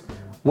boundaries,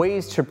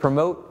 ways to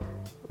promote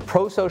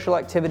pro-social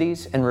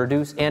activities and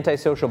reduce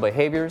antisocial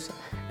behaviors,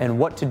 and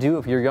what to do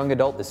if your young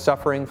adult is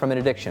suffering from an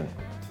addiction.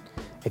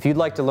 If you'd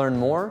like to learn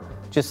more,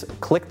 just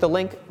click the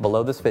link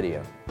below this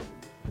video.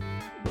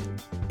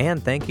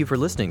 And thank you for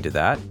listening to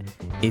that.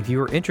 If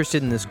you are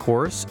interested in this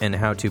course and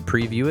how to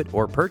preview it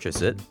or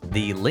purchase it,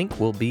 the link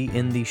will be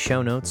in the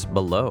show notes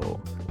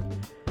below.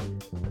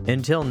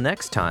 Until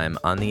next time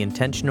on the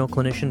Intentional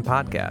Clinician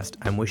Podcast,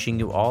 I'm wishing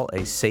you all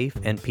a safe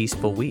and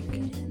peaceful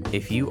week.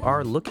 If you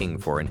are looking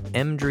for an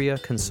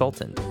EMDRIA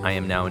consultant, I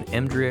am now an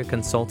EMDRIA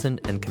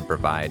consultant and can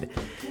provide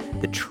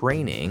the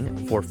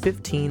training for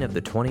 15 of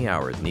the 20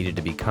 hours needed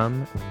to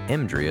become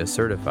EMDRIA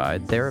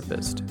certified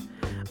therapist.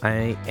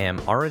 I am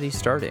already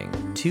starting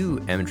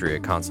 2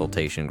 EMDRIA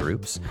consultation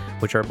groups,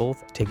 which are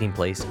both taking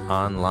place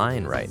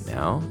online right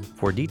now.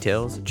 For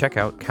details, check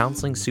out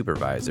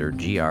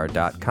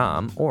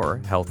counselingsupervisorgr.com or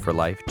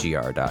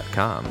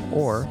healthforlifegr.com,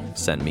 or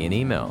send me an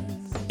email.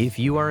 If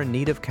you are in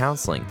need of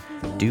counseling,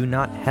 do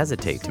not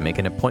hesitate to make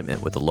an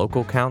appointment with a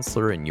local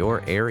counselor in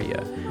your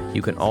area.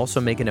 You can also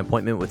make an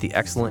appointment with the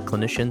excellent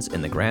clinicians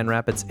in the Grand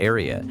Rapids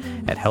area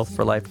at Health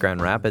for Life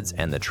Grand Rapids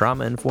and the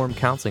Trauma Informed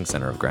Counseling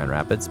Center of Grand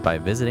Rapids by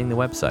visiting the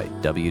website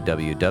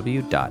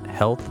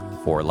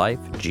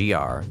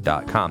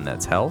www.healthforlifegr.com.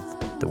 That's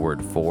health, the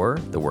word for,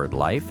 the word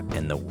life,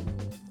 and the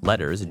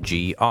letters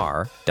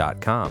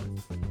gr.com.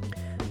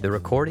 The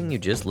recording you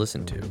just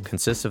listened to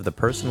consists of the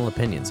personal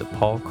opinions of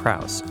Paul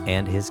Krauss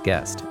and his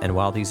guest, and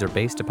while these are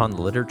based upon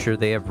the literature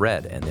they have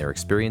read and their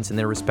experience in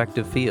their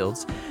respective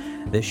fields,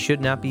 this should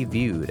not be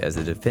viewed as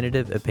a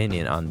definitive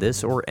opinion on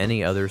this or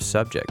any other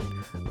subject.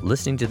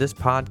 Listening to this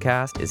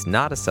podcast is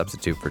not a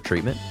substitute for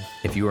treatment.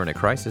 If you are in a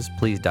crisis,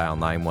 please dial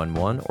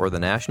 911 or the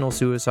National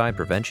Suicide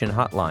Prevention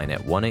Hotline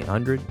at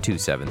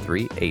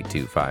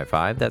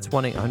 1-800-273-8255. That's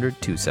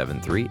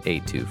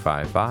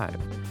 1-800-273-8255.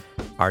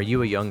 Are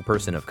you a young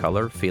person of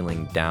color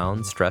feeling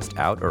down, stressed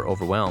out, or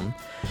overwhelmed?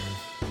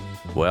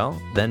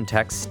 Well, then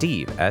text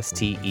Steve,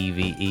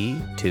 S-T-E-V-E,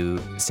 to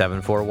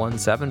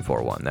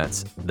 741-741.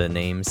 That's the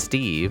name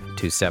Steve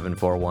to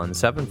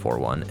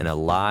 741-741, and a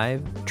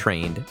live,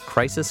 trained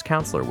crisis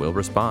counselor will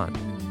respond.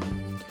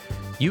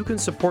 You can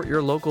support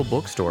your local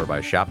bookstore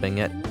by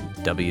shopping at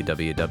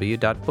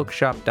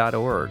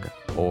www.bookshop.org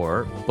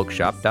or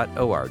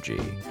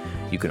bookshop.org.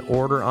 You can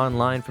order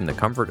online from the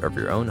comfort of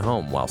your own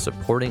home while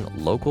supporting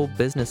local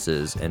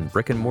businesses and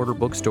brick-and-mortar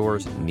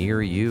bookstores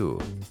near you.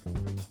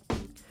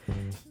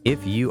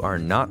 If you are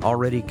not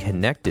already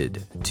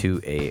connected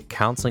to a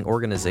counseling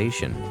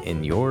organization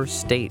in your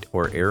state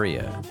or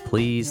area,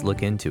 please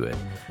look into it.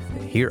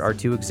 Here are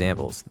 2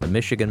 examples. The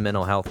Michigan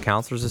Mental Health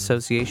Counselors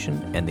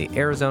Association and the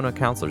Arizona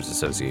Counselors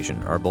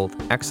Association are both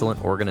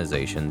excellent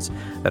organizations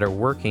that are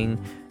working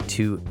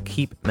to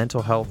keep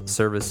mental health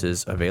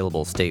services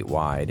available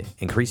statewide,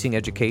 increasing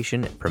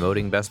education,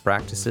 promoting best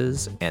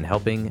practices, and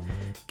helping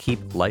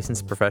keep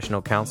licensed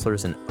professional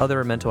counselors and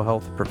other mental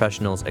health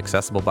professionals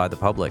accessible by the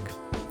public.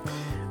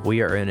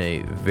 We are in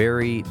a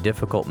very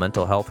difficult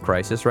mental health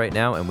crisis right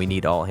now, and we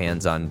need all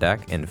hands on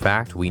deck. In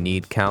fact, we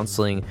need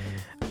counseling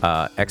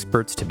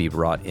experts to be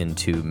brought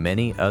into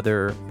many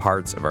other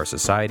parts of our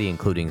society,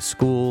 including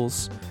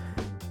schools,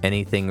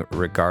 anything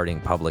regarding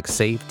public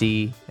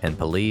safety and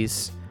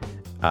police,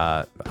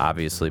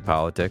 obviously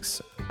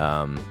politics,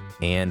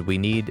 and we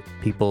need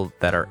people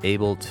that are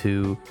able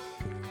to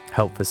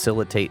help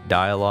facilitate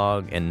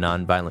dialogue and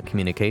nonviolent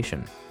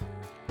communication.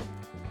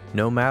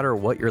 No matter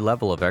what your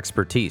level of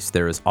expertise,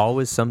 there is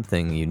always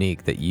something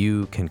unique that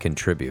you can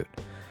contribute.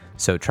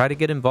 So try to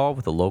get involved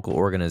with a local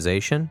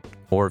organization,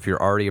 or if you're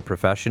already a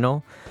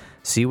professional,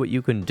 see what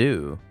you can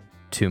do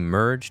to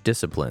merge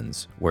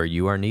disciplines where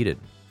you are needed.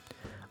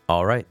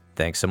 All right,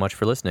 thanks so much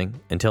for listening.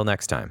 Until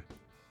next time.